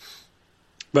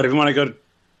 But if you want to go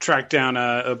track down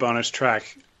a bonus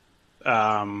track,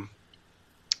 I'll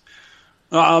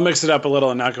mix it up a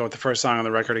little and not go with the first song on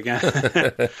the record again.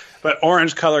 But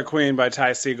Orange Color Queen by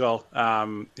Ty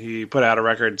Segall. He put out a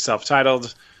record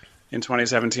self-titled in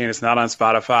 2017. It's not on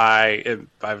Spotify.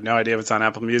 I have no idea if it's on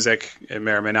Apple Music. It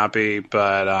may or may not be,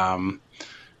 but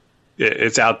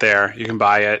it's out there. You can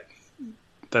buy it.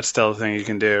 That's still a thing you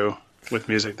can do with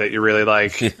music that you really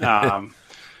like.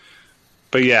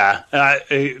 But yeah,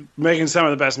 making some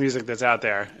of the best music that's out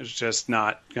there. It's just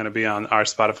not going to be on our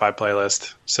Spotify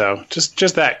playlist. So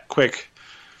just that quick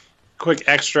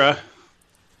extra.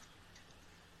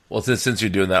 Well, since you're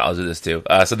doing that, I'll do this too.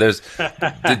 So there's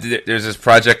this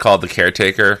project called The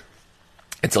Caretaker.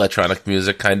 It's electronic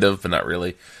music, kind of, but not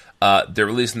really. They're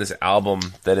releasing this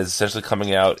album that is essentially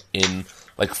coming out in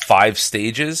like 5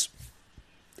 stages.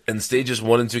 And stages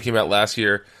 1 and 2 came out last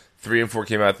year. 3 and 4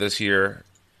 came out this year.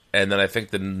 And then I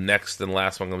think the next and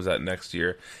last one comes out next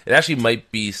year. It actually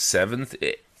might be 7th.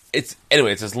 It's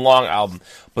this long album.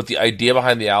 But the idea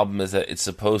behind the album is that it's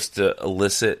supposed to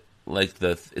elicit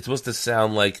it's supposed to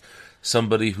sound like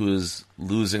somebody who's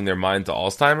losing their mind to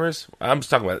Alzheimer's. I'm just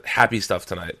talking about happy stuff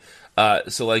tonight.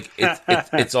 So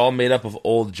it's all made up of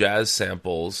old jazz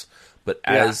samples. But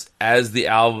as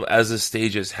the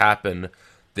stages happen,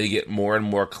 they get more and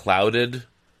more clouded,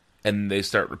 and they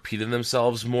start repeating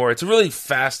themselves more. It's a really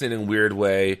fascinating, weird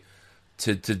way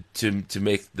to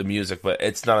make the music, but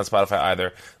it's not on Spotify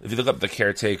either. If you look up The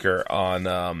Caretaker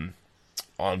on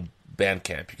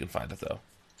Bandcamp, you can find it though.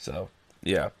 So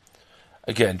yeah,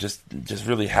 again, just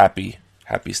really happy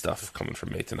stuff coming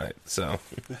from me tonight. So,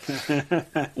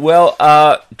 well,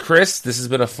 Chris, this has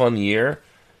been a fun year.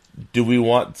 Do we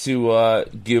want to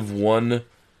give one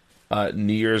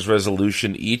New Year's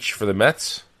resolution each for the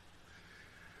Mets?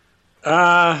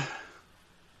 Yeah,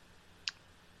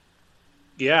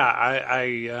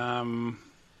 I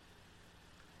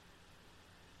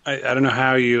don't know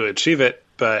how you achieve it,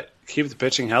 but keep the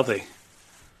pitching healthy.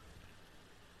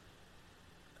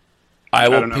 I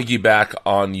will piggyback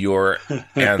on your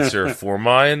answer for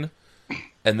mine,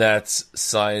 and that's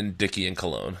sign Dickey and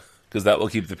Cologne, because that will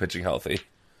keep the pitching healthy.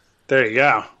 There you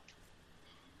go.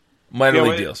 Minor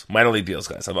league deals,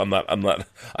 guys. I'm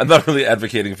not really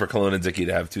advocating for Cologne and Dickey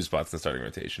to have 2 spots in the starting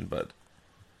rotation, but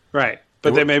right.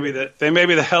 But they may be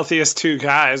the healthiest 2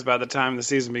 guys by the time the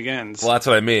season begins. Well, that's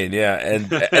what I mean. Yeah, and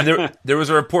there was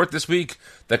a report this week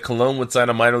that Cologne would sign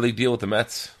a minor league deal with the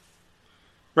Mets.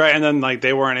 Right, and then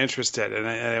they weren't interested,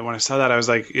 and when I saw that, I was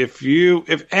like, if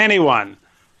anyone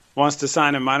wants to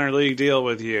sign a minor league deal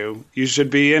with you, you should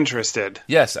be interested.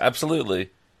 Yes, absolutely.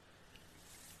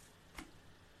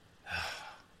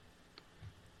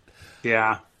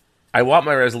 Yeah. I want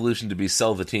my resolution to be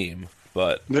sell the team,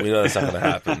 but we know that's not going to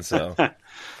happen. So,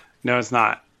 no, it's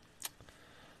not.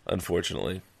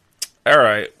 Unfortunately. All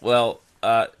right. Well,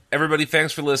 everybody,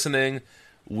 thanks for listening.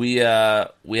 We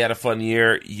had a fun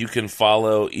year. You can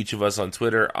follow each of us on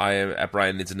Twitter. I am at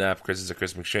Brian Needs a Nap. Chris is at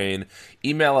Chris McShane.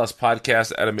 Email us,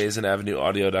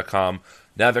 podcast@amazingavenueaudio.com.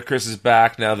 Now that Chris is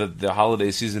back, now that the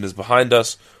holiday season is behind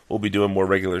us, we'll be doing more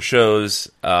regular shows.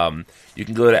 You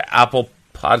can go to Apple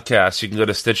Podcasts. You can go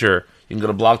to Stitcher. You can go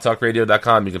to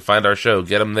blogtalkradio.com. You can find our show.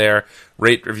 Get them there.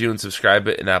 Rate, review, and subscribe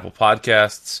it in Apple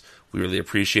Podcasts. We really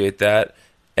appreciate that.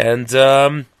 And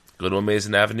go to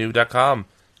amazingavenue.com.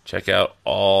 Check out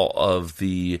all of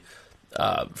the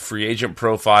free agent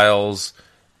profiles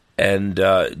and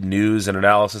news and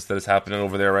analysis that is happening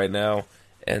over there right now.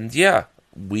 And yeah,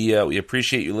 we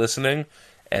appreciate you listening.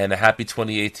 And a happy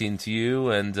 2018 to you.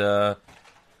 And I'll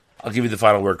give you the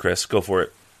final word, Chris. Go for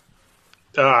it.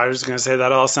 I was just going to say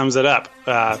that all sums it up.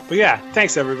 But yeah,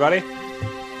 thanks everybody.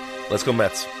 Let's go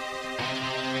Mets.